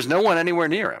there's no one anywhere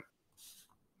near him.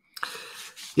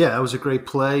 Yeah, that was a great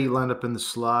play. He lined up in the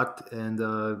slot, and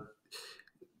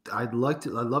I'd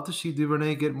love to see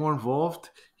Duvernay get more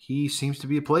involved. He seems to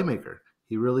be a playmaker.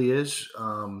 He really is.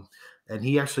 And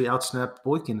he actually outsnapped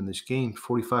Boykin in this game,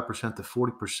 45% to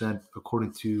 40%,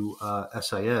 according to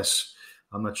SIS.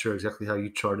 I'm not sure exactly how you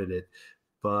charted it.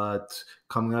 But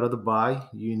coming out of the bye,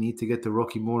 you need to get the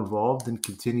rookie more involved and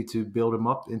continue to build him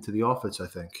up into the offense, I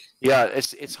think. Yeah,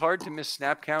 it's hard to miss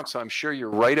snap count, so I'm sure you're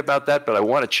right about that, but I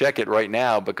want to check it right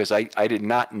now because I did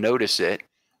not notice it.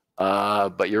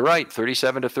 But you're right,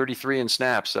 37 to 33 in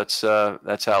snaps. That's how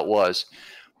it was.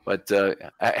 But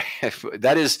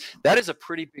that is a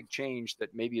pretty big change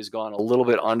that maybe has gone a little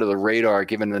bit under the radar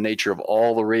given the nature of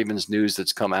all the Ravens news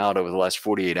that's come out over the last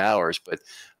 48 hours. But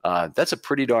that's a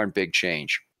pretty darn big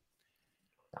change.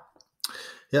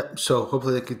 Yep. So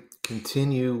hopefully they could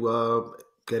continue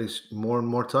getting more and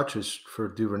more touches for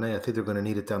Duvernay. I think they're going to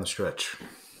need it down the stretch.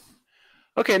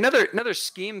 Okay, another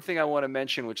scheme thing I want to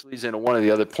mention, which leads into one of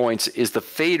the other points, is the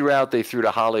fade route they threw to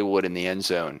Hollywood in the end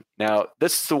zone. Now,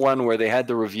 this is the one where they had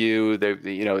the review.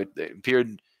 It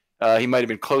appeared he might have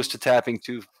been close to tapping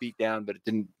 2 feet down, but it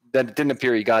didn't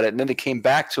appear he got it. And then they came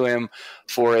back to him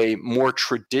for a more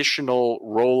traditional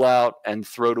rollout and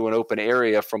throw to an open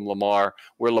area from Lamar,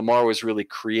 where Lamar was really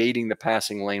creating the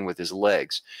passing lane with his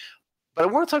legs. But I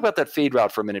want to talk about that fade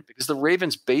route for a minute because the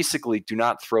Ravens basically do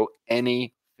not throw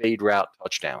any fade route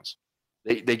touchdowns.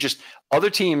 They just,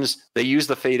 other teams, they use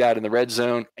the fade out in the red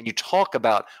zone, and you talk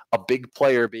about a big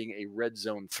player being a red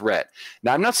zone threat.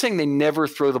 Now, I'm not saying they never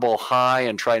throw the ball high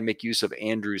and try and make use of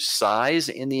Andrews' size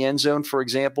in the end zone, for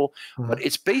example, but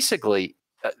it's basically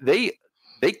they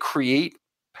create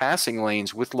passing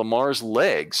lanes with Lamar's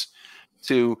legs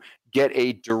to get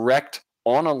a direct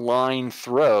on a line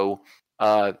throw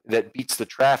that beats the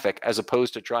traffic as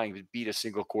opposed to trying to beat a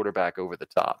single quarterback over the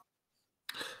top.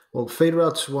 Well, fade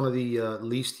route's one of the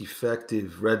least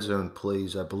effective red zone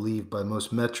plays, I believe, by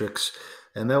most metrics.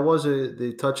 And that was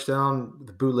the touchdown,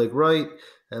 the bootleg right,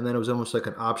 and then it was almost like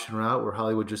an option route where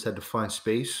Hollywood just had to find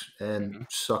space and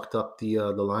sucked up the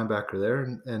linebacker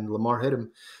there, and Lamar hit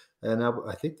him. And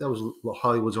I think that was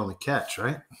Hollywood's only catch,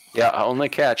 right? Yeah, only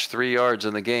catch, 3 yards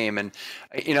in the game. And,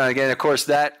 again, of course,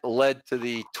 that led to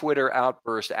the Twitter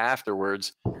outburst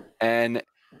afterwards. And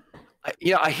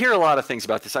I hear a lot of things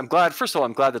about this. First of all,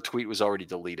 I'm glad the tweet was already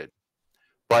deleted,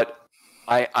 but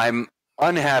I'm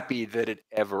unhappy that it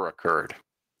ever occurred.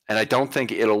 And I don't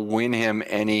think it'll win him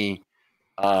any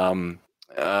points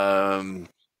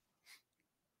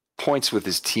with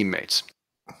his teammates.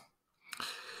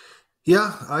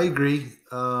 Yeah, I agree.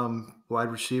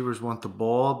 Wide receivers want the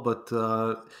ball, but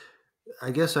I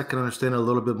guess I can understand a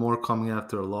little bit more coming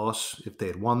after a loss. If they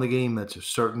had won the game, that's a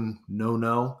certain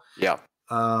no-no. Yeah.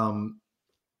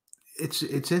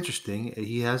 It's interesting.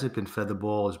 He hasn't been fed the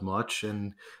ball as much,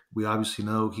 and we obviously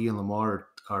know he and Lamar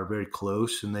are very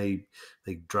close, and they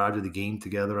drive to the game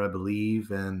together, I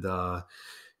believe. And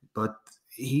but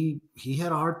he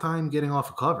had a hard time getting off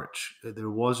of coverage. There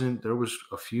was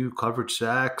a few coverage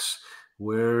sacks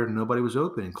where nobody was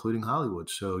open, including Hollywood.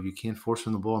 So you can't force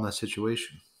him the ball in that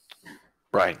situation.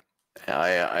 Right.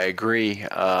 I agree.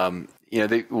 They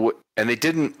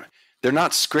didn't. They're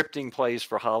not scripting plays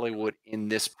for Hollywood in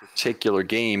this particular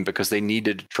game because they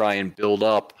needed to try and build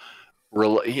up,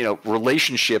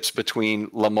 relationships between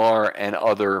Lamar and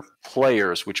other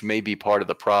players, which may be part of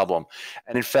the problem.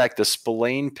 And in fact, the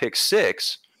Spillane pick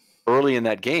six early in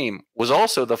that game was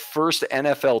also the first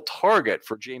NFL target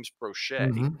for James Prochet.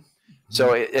 Mm-hmm.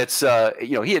 So it's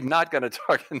he had not got a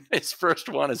target. His first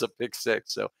one as a pick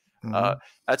six. So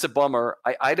that's a bummer.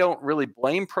 I don't really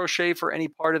blame Prochet for any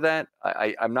part of that.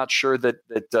 I'm not sure that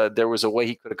there was a way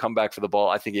he could have come back for the ball.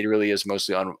 I think it really is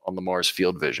mostly on Lamar's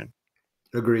field vision.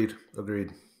 Agreed.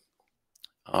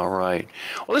 All right.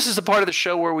 Well, this is the part of the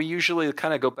show where we usually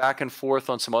kind of go back and forth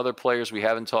on some other players we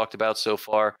haven't talked about so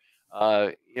far.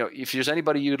 If there's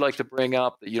anybody you'd like to bring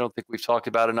up that you don't think we've talked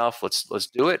about enough, let's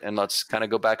do it, and let's kind of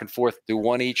go back and forth, do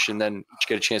one each, and then each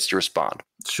get a chance to respond.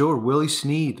 Sure. Willie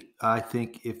Snead, I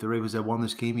think if the Ravens had won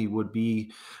this game, he would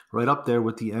be right up there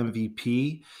with the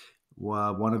MVP.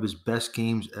 One of his best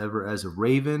games ever as a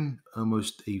Raven,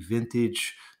 almost a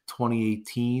vintage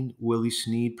 2018 Willie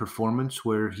Snead performance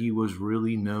where he was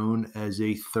really known as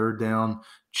a third down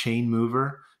chain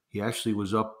mover. He actually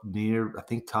was up near, I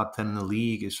think, top 10 in the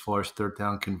league as far as third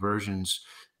down conversions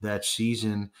that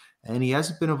season. And he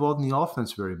hasn't been involved in the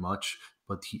offense very much,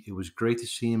 but it was great to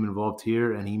see him involved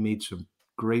here. And he made some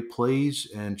great plays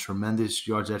and tremendous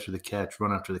yards after the catch,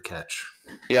 run after the catch.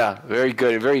 Yeah, very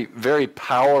good. Very, very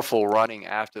powerful running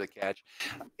after the catch.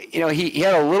 He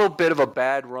had a little bit of a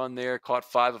bad run there, caught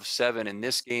 5 of 7 in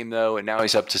this game, though. And now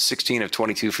he's up to 16 of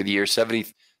 22 for the year,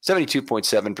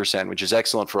 72.7%, which is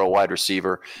excellent for a wide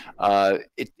receiver.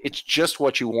 It's just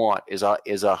what you want is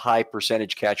a high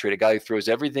percentage catch rate, a guy who throws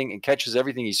everything and catches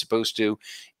everything he's supposed to.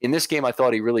 In this game, I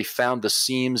thought he really found the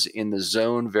seams in the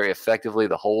zone very effectively,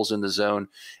 the holes in the zone.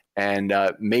 and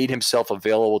made himself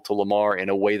available to Lamar in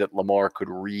a way that Lamar could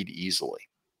read easily.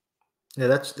 Yeah,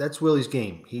 that's Willie's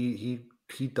game. He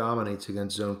dominates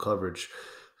against zone coverage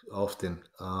often.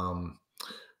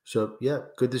 So yeah,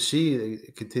 good to see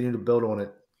they continue to build on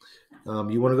it.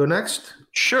 You want to go next?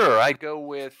 Sure, I go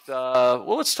with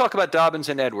well, let's talk about Dobbins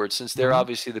and Edwards, since they're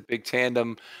obviously the big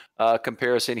tandem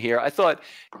comparison here. I thought,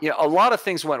 a lot of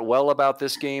things went well about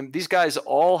this game. These guys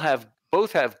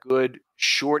both have good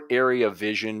short area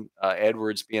vision.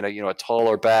 Edwards, being a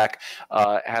taller back,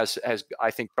 has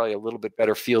I think probably a little bit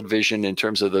better field vision in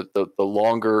terms of the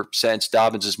longer sense.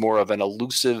 Dobbins is more of an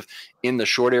elusive in the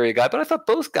short area guy, but I thought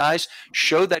both guys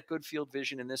showed that good field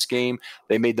vision in this game.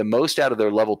 They made the most out of their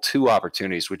level 2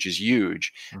 opportunities, which is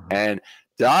huge. And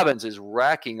Dobbins is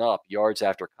racking up yards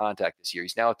after contact this year.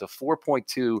 He's now at the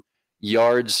 4.2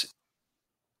 yards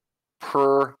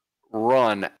per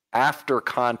run after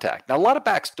contact. Now, a lot of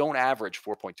backs don't average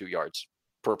 4.2 yards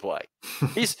per play.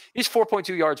 He's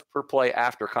 4.2 yards per play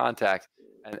after contact,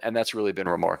 and that's really been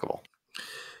remarkable.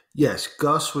 Yes,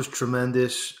 Gus was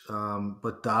tremendous,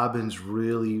 but Dobbins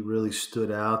really, really stood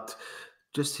out.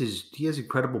 He has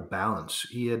incredible balance.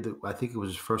 He had, I think it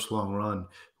was his first long run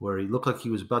where he looked like he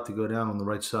was about to go down on the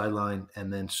right sideline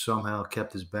and then somehow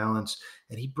kept his balance.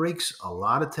 And he breaks a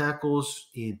lot of tackles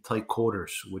in tight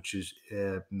quarters, which is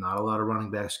not a lot of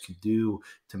running backs can do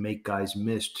to make guys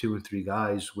miss 2 and 3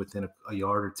 guys within a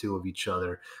yard or 2 of each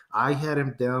other. I had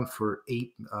him down for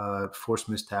 8 forced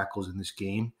missed tackles in this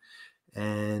game.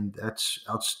 And that's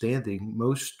outstanding.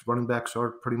 Most running backs are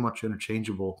pretty much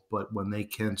interchangeable, but when they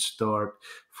can start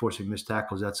forcing missed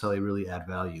tackles, that's how they really add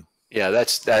value. Yeah,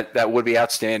 that would be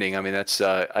outstanding. I mean, that's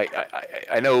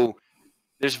I know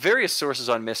there's various sources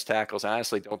on missed tackles. I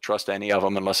honestly don't trust any of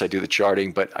them unless I do the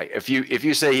charting. But if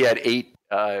you say he had 8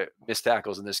 missed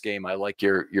tackles in this game, I like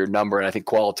your number, and I think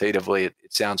qualitatively it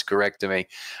sounds correct to me.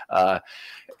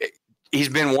 He's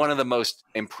been one of the most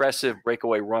impressive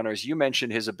breakaway runners. You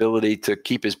mentioned his ability to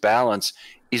keep his balance.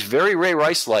 He's very Ray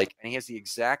Rice-like, and he has the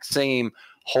exact same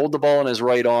hold the ball in his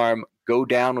right arm, go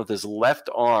down with his left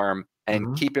arm,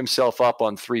 and keep himself up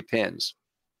on 3 pins.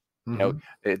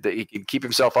 He can keep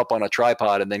himself up on a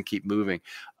tripod and then keep moving.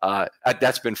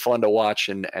 That's been fun to watch,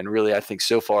 and really I think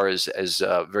so far has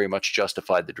very much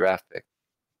justified the draft pick.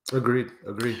 Agreed.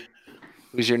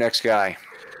 Who's your next guy?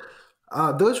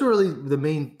 Those were really the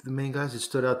main guys that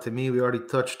stood out to me. We already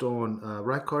touched on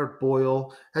Reichard,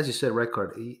 Boyle. As you said,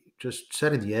 Reichard, he just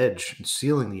setting the edge and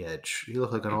sealing the edge. He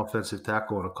looked like an offensive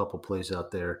tackle in a couple plays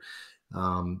out there.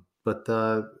 But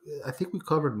I think we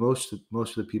covered most of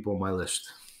the people on my list.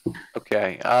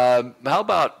 Okay. How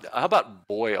about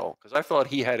Boyle? Because I thought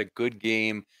he had a good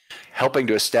game helping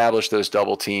to establish those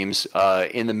double teams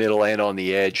in the middle and on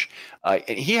the edge. And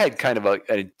he had kind of an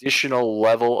additional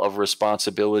level of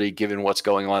responsibility given what's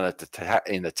going on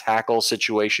in the tackle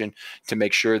situation to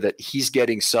make sure that he's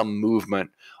getting some movement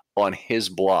on his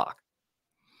block.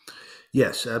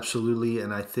 Yes, absolutely.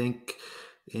 And I think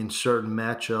in certain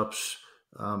matchups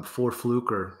for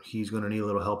Fluker, he's going to need a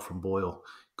little help from Boyle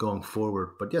going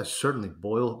forward. But yes, certainly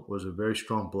Boyle was a very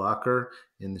strong blocker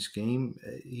in this game.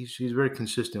 He's very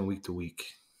consistent week to week.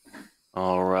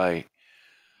 All right.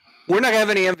 We're not going to have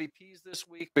any MVPs this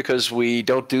week because we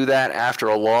don't do that after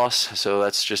a loss. So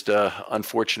that's just an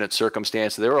unfortunate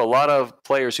circumstance. There were a lot of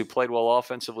players who played well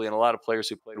offensively and a lot of players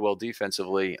who played well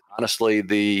defensively. Honestly,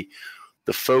 the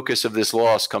focus of this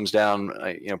loss comes down,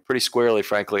 pretty squarely,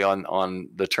 frankly, on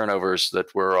the turnovers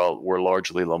that were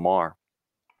largely Lamar.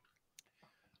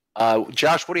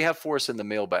 Josh, what do you have for us in the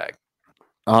mailbag?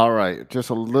 All right, just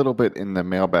a little bit in the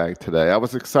mailbag today. I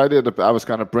was excited. I was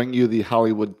going to bring you the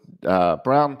Hollywood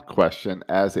Brown question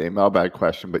as a mailbag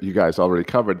question, but you guys already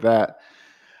covered that.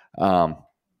 And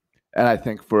I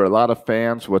think for a lot of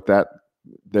fans,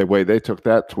 the way they took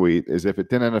that tweet is if it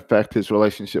didn't affect his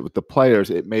relationship with the players,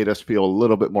 it made us feel a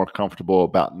little bit more comfortable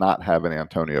about not having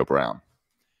Antonio Brown.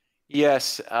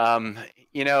 Yes,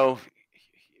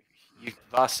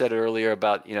 Voss said earlier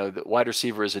about, the wide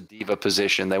receiver is a diva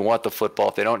position. They want the football.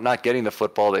 If they not getting the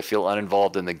football, they feel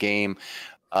uninvolved in the game.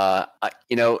 I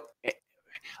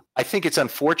think it's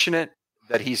unfortunate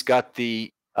that he's got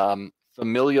the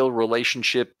familial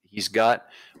relationship he's got,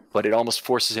 but it almost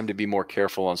forces him to be more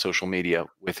careful on social media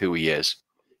with who he is.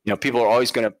 People are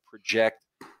always going to project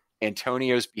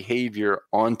Antonio's behavior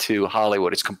onto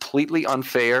Hollywood. It's completely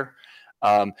unfair.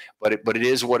 But it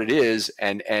is what it is,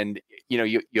 and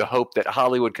you hope that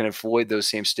Hollywood can avoid those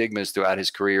same stigmas throughout his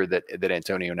career that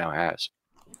Antonio now has.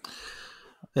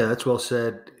 Yeah, that's well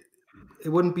said. It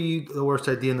wouldn't be the worst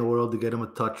idea in the world to get him a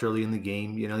touch early in the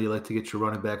game. You like to get your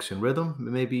running backs in rhythm.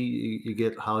 Maybe you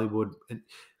get Hollywood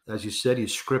as you said, you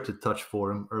script a touch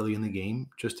for him early in the game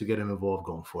just to get him involved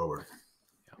going forward.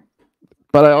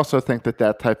 But I also think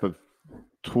that type of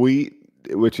tweet,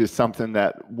 which is something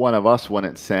that one of us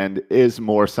wouldn't send, is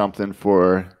more something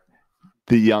for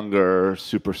the younger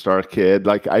superstar kid.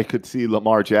 Like I could see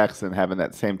Lamar Jackson having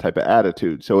that same type of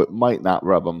attitude, so it might not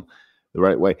rub him the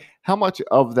right way. How much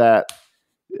of that,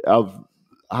 of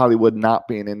Hollywood not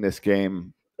being in this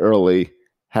game early,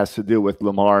 has to do with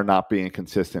Lamar not being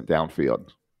consistent downfield?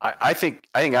 I think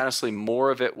honestly more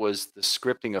of it was the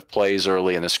scripting of plays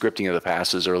early and the scripting of the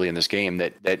passes early in this game,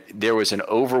 that there was an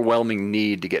overwhelming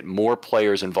need to get more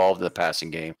players involved in the passing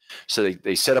game. So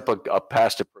they set up a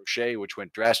pass to Prochet, which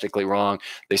went drastically wrong.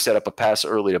 They set up a pass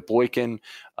early to Boykin.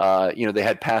 They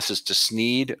had passes to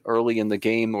Snead early in the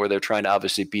game where they're trying to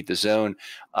obviously beat the zone.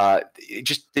 It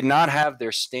just did not have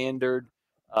their standard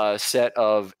set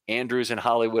of Andrews and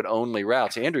Hollywood only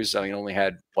routes. Andrews, only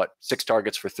had 6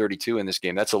 targets for 32 in this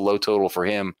game. That's a low total for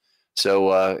him.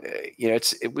 So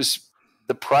it was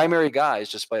the primary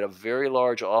guys, despite a very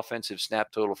large offensive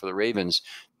snap total for the Ravens,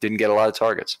 didn't get a lot of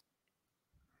targets.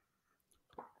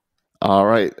 All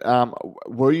right.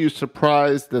 Were you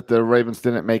surprised that the Ravens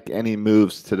didn't make any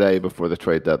moves today before the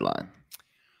trade deadline?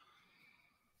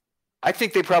 I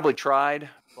think they probably tried.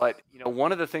 But,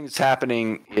 one of the things that's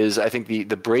happening is I think the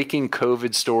breaking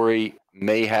COVID story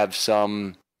may have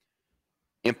some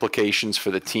implications for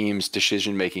the team's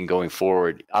decision-making going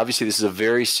forward. Obviously, this is a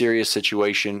very serious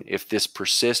situation. If this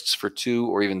persists for 2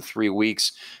 or even 3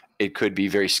 weeks, it could be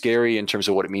very scary in terms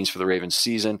of what it means for the Ravens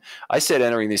season. I said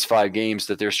entering these 5 games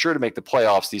that they're sure to make the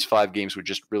playoffs. These 5 games would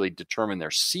just really determine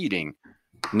their seeding.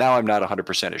 Now I'm not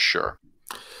 100% as sure.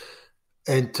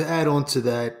 And to add on to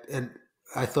that, and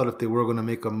I thought if they were going to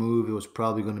make a move, it was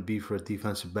probably going to be for a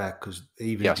defensive back, because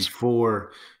even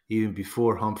before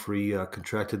Humphrey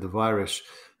contracted the virus.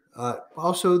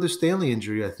 Also, the Stanley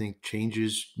injury, I think,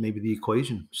 changes maybe the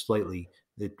equation slightly.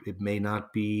 It may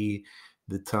not be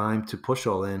the time to push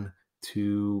all in.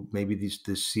 To maybe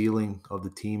the ceiling of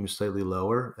the team is slightly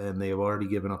lower, and they have already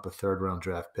given up a 3rd-round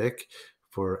draft pick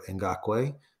for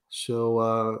Ngakoue.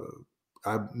 So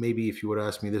maybe if you would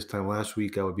ask me this time last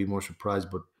week, I would be more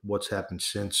surprised. But what's happened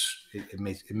since, it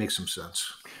makes some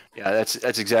sense. Yeah, that's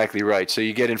exactly right. So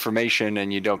you get information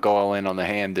and you don't go all in on the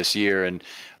hand this year. And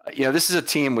this is a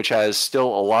team which has still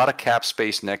a lot of cap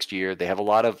space next year. They have a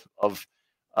lot of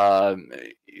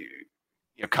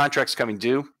contracts coming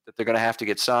due that they're going to have to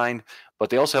get signed,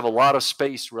 but they also have a lot of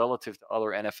space relative to other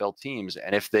NFL teams.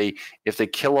 And if they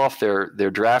kill off their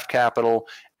draft capital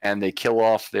and they kill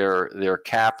off their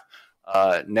cap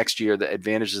next year, the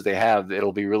advantages they have,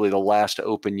 it'll be really the last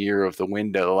open year of the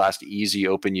window, the last easy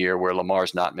open year where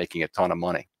Lamar's not making a ton of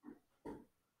money.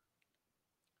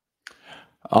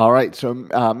 All right. So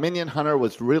Minion Hunter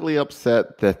was really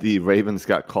upset that the Ravens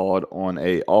got called on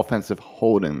a offensive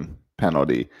holding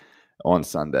penalty on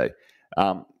Sunday.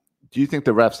 Do you think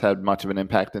the refs had much of an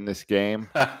impact in this game?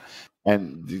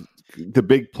 And the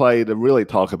big play to really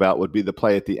talk about would be the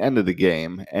play at the end of the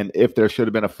game, and if there should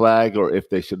have been a flag or if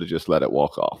they should have just let it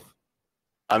walk off.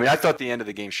 I mean, I thought the end of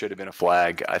the game should have been a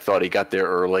flag. I thought he got there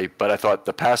early, but I thought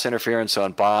the pass interference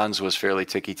on Bonds was fairly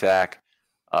ticky-tack.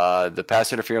 The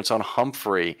pass interference on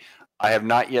Humphrey, I have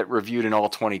not yet reviewed in all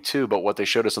 22, but what they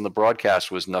showed us on the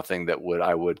broadcast was nothing that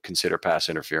I would consider pass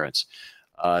interference.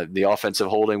 The offensive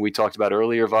holding we talked about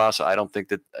earlier, Voss, I don't think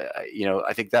that,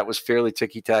 I think that was fairly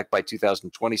ticky-tack by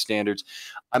 2020 standards.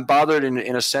 I'm bothered in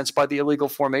a sense by the illegal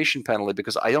formation penalty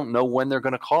because I don't know when they're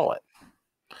going to call it.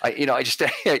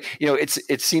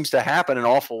 It seems to happen an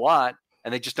awful lot,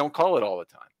 and they just don't call it all the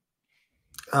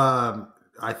time.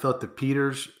 I thought the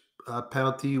Peters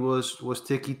penalty was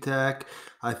ticky-tack.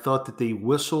 I thought that they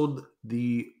whistled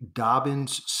the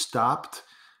Dobbins stopped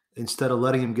instead of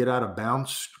letting him get out of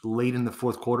bounds late in the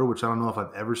 4th quarter, which I don't know if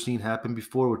I've ever seen happen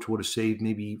before, which would have saved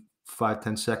maybe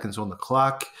 5-10 seconds on the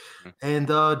clock. And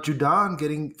Judon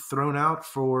getting thrown out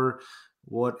for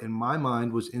what, in my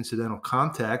mind, was incidental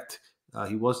contact.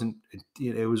 He wasn't.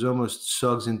 It was almost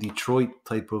Suggs in Detroit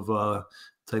type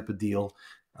of deal.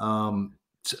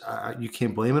 You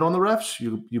can't blame it on the refs.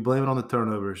 You blame it on the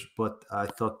turnovers. But I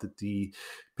thought that the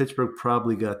Pittsburgh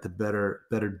probably got the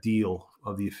better deal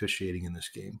of the officiating in this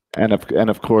game. And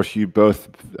of course, you both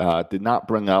did not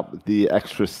bring up the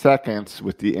extra seconds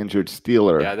with the injured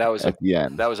Steeler. Yeah, that was at the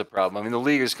end. That was a problem. I mean, the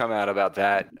league has come out about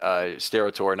that.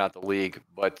 Steratore, not the league,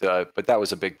 but that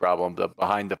was a big problem. The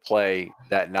behind the play,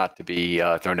 that not to be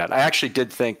thrown out. I actually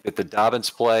did think that the Dobbins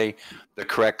play, the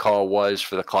correct call was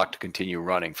for the clock to continue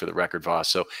running, for the record, Voss.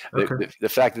 So the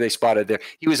fact that they spotted there,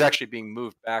 he was actually being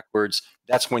moved backwards.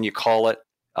 That's when you call it.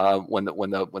 when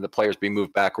the player's being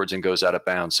moved backwards and goes out of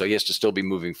bounds. So he has to still be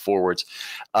moving forwards.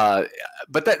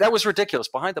 But that was ridiculous.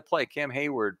 Behind the play, Cam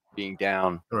Hayward being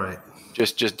down, right,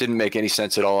 just didn't make any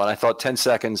sense at all. And I thought 10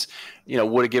 seconds,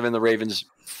 would have given the Ravens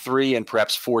 3 and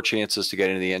perhaps 4 chances to get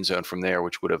into the end zone from there,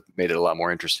 which would have made it a lot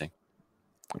more interesting.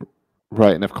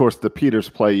 Right, and of course the Peters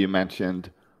play you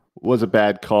mentioned was a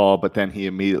bad call, but then he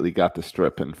immediately got the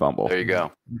strip and fumble. There you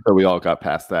go. So we all got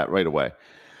past that right away.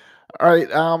 All right,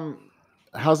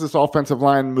 how's this offensive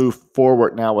line move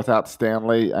forward now without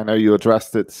Stanley? I know you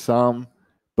addressed it some,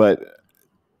 but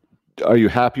are you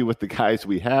happy with the guys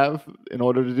we have in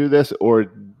order to do this,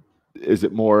 or is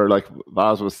it more like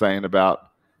Vaz was saying about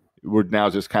we're now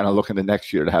just kind of looking to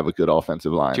next year to have a good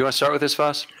offensive line? Do you want to start with this,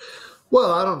 Vaz?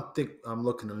 Well, I don't think I'm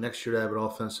looking to next year to have an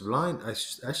offensive line. I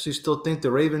actually still think the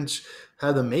Ravens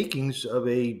have the makings of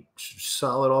a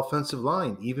solid offensive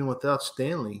line, even without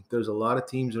Stanley. There's a lot of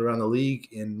teams around the league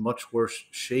in much worse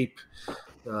shape.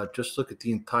 Just look at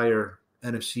the entire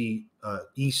NFC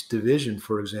East division,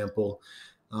 for example.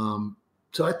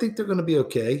 So I think they're going to be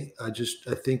okay. I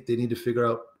think they need to figure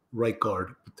out right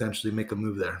guard, potentially make a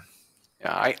move there.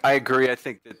 Yeah, I agree. I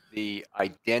think that the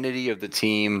identity of the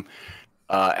team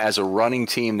as a running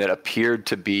team that appeared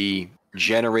to be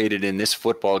generated in this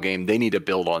football game, they need to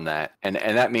build on that. And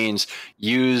that means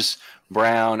use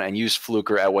Brown and use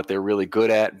Fluker at what they're really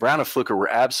good at. Brown and Fluker were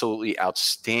absolutely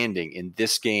outstanding in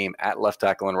this game at left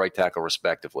tackle and right tackle,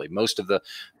 respectively. Most of the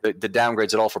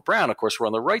downgrades at all for Brown, of course, were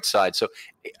on the right side. So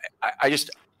I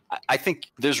think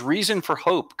there's reason for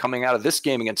hope coming out of this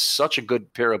game against such a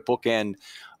good pair of bookend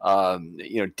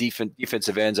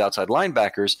defensive ends, outside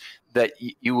linebackers, that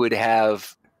you would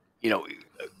have,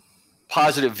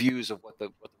 positive views of what the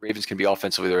Ravens can be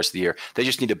offensively the rest of the year. They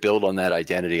just need to build on that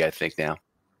identity, I think, now.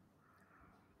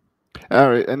 All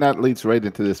right, and that leads right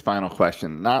into this final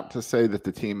question. Not to say that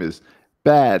the team is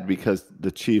bad, because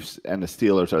the Chiefs and the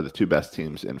Steelers are the 2 best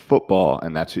teams in football,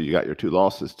 and that's who you got your 2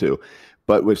 losses to.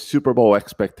 But with Super Bowl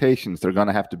expectations, they're going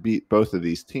to have to beat both of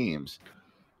these teams.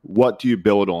 What do you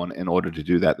build on in order to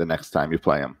do that the next time you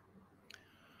play them?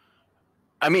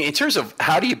 I mean, in terms of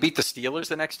how do you beat the Steelers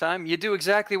the next time, you do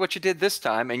exactly what you did this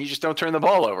time, and you just don't turn the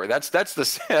ball over. That's the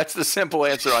simple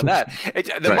answer on that.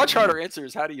 The much harder answer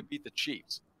is how do you beat the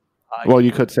Chiefs? Well,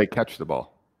 you could say catch the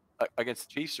ball against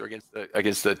the Chiefs or against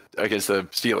the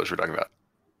Steelers. We're talking about.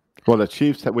 Well, the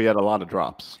Chiefs, we had a lot of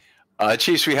drops.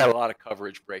 Chiefs, we had a lot of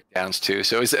coverage breakdowns too.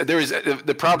 So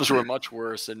the problems were much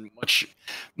worse and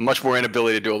much more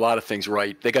inability to do a lot of things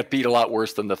right. They got beat a lot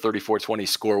worse than the 34-20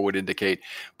 score would indicate.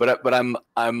 But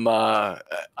I'm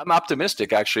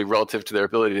optimistic actually relative to their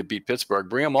ability to beat Pittsburgh.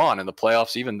 Bring them on in the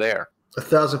playoffs, even there.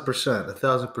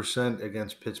 1,000%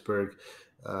 against Pittsburgh.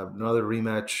 Another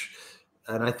rematch.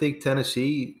 And I think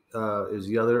Tennessee is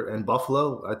the other, and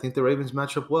Buffalo. I think the Ravens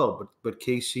match up well, but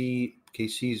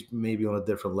KC's maybe on a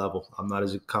different level. I'm not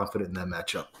as confident in that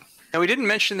matchup. Now, we didn't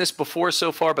mention this before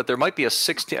so far, but there might be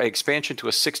expansion to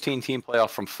a 16-team playoff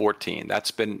from 14.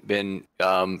 That's been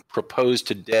proposed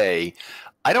today.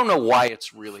 I don't know why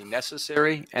it's really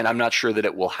necessary, and I'm not sure that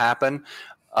it will happen.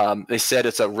 They said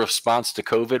it's a response to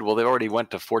COVID. Well, they already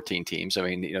went to 14 teams. I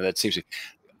mean, that seems –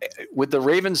 would the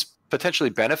Ravens potentially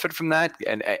benefit from that?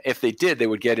 And if they did, they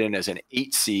would get in as an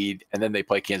 8 seed, and then they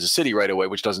play Kansas City right away,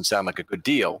 which doesn't sound like a good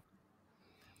deal.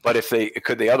 But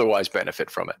could they otherwise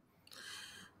benefit from it?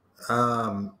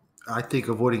 I think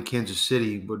avoiding Kansas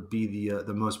City would be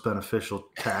the most beneficial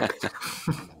tact.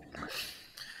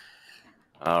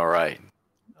 All right.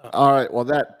 Well,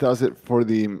 that does it for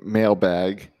the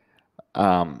mailbag.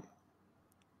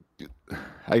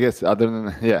 I guess other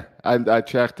than I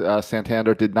checked.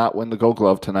 Santander did not win the Gold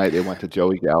Glove tonight. It went to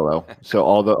Joey Gallo. So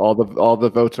all the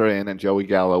votes are in, and Joey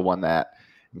Gallo won that.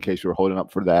 In case you were holding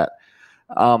up for that.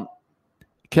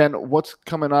 Ken, what's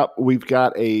coming up? We've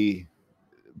got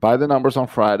by the numbers on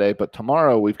Friday, but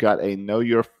tomorrow we've got a Know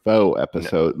Your Foe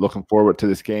episode. Looking forward to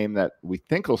this game that we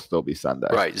think will still be Sunday.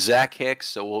 Right, Zach Hicks.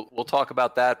 So we'll talk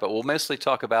about that, but we'll mostly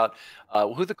talk about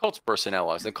who the Colts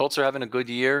personnel is. The Colts are having a good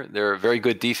year. They're a very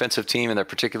good defensive team, and they're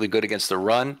particularly good against the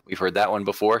run. We've heard that one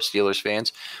before, Steelers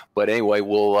fans. But anyway,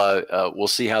 we'll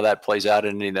see how that plays out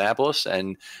in Indianapolis,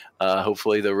 and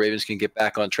hopefully the Ravens can get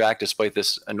back on track despite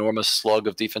this enormous slug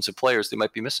of defensive players they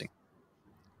might be missing.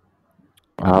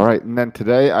 All right, and then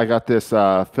today I got this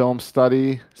film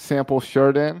study sample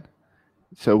shirt in.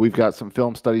 So we've got some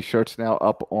film study shirts now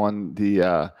up on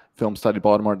the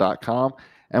filmstudybaltimore.com.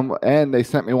 And they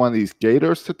sent me one of these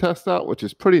Gators to test out, which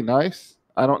is pretty nice.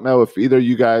 I don't know if either of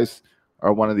you guys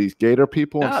are one of these Gator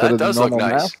people instead of the normal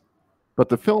mask. But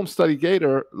the film study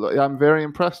Gator, I'm very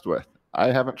impressed with.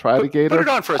 I haven't tried a gator. Put it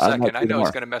on for a second. I know more.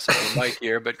 it's going to mess up your mic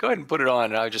here, but go ahead and put it on.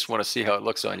 And I just want to see how it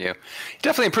looks on you. It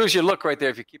definitely improves your look right there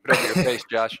if you keep it over your face,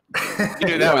 Josh. You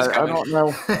knew that was coming. I don't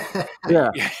know.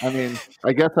 Yeah, I mean,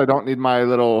 I guess I don't need my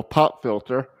little pop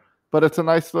filter, but it's a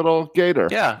nice little gator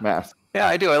mask. Yeah,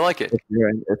 I do. I like it. If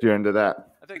you're into that.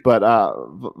 But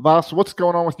Vas, what's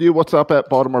going on with you? What's up at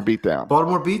Baltimore Beatdown?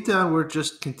 Baltimore Beatdown, we're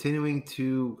just continuing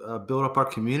to build up our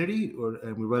community,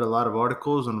 and we write a lot of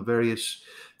articles on various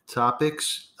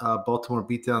topics.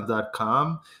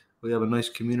 BaltimoreBeatdown.com. We have a nice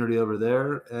community over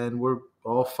there, and we're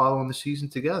all following the season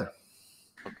together.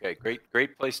 Okay,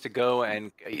 great place to go,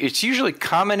 and it's usually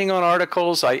commenting on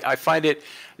articles. I find it.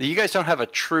 You guys don't have a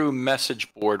true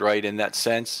message board, right? In that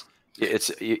sense.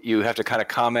 It's you have to kind of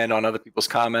comment on other people's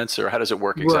comments, or how does it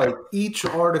work exactly? Right. Each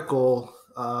article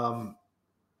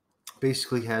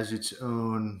basically has its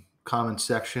own comment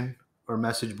section or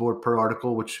message board per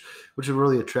article, which is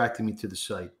really attracting me to the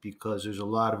site because there's a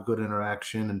lot of good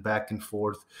interaction and back and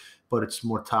forth, but it's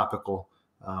more topical.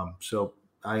 So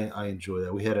I enjoy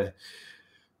that. We had a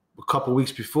couple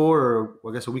weeks before, or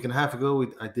I guess a week and a half ago,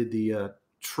 I did the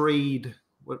trade.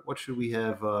 What should we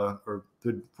have? Or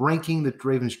the ranking that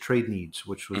Ravens trade needs,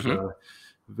 which was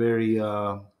very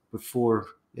before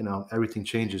everything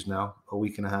changes now. A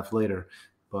week and a half later,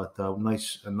 but a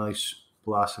nice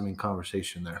blossoming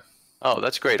conversation there. Oh,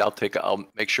 that's great. I'll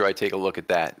make sure I take a look at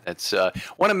that. That's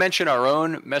want to mention our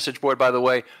own message board, by the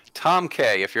way. Tom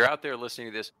K, if you're out there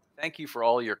listening to this, thank you for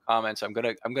all your comments. I'm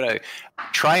gonna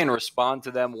try and respond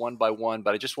to them one by one,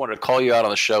 but I just wanted to call you out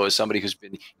on the show as somebody who's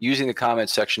been using the comment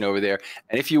section over there.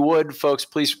 And if you would, folks,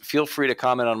 please feel free to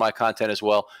comment on my content as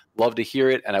well. Love to hear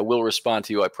it, and I will respond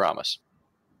to you, I promise.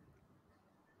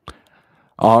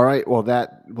 All right. Well,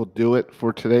 that will do it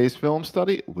for today's film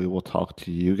study. We will talk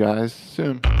to you guys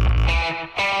soon.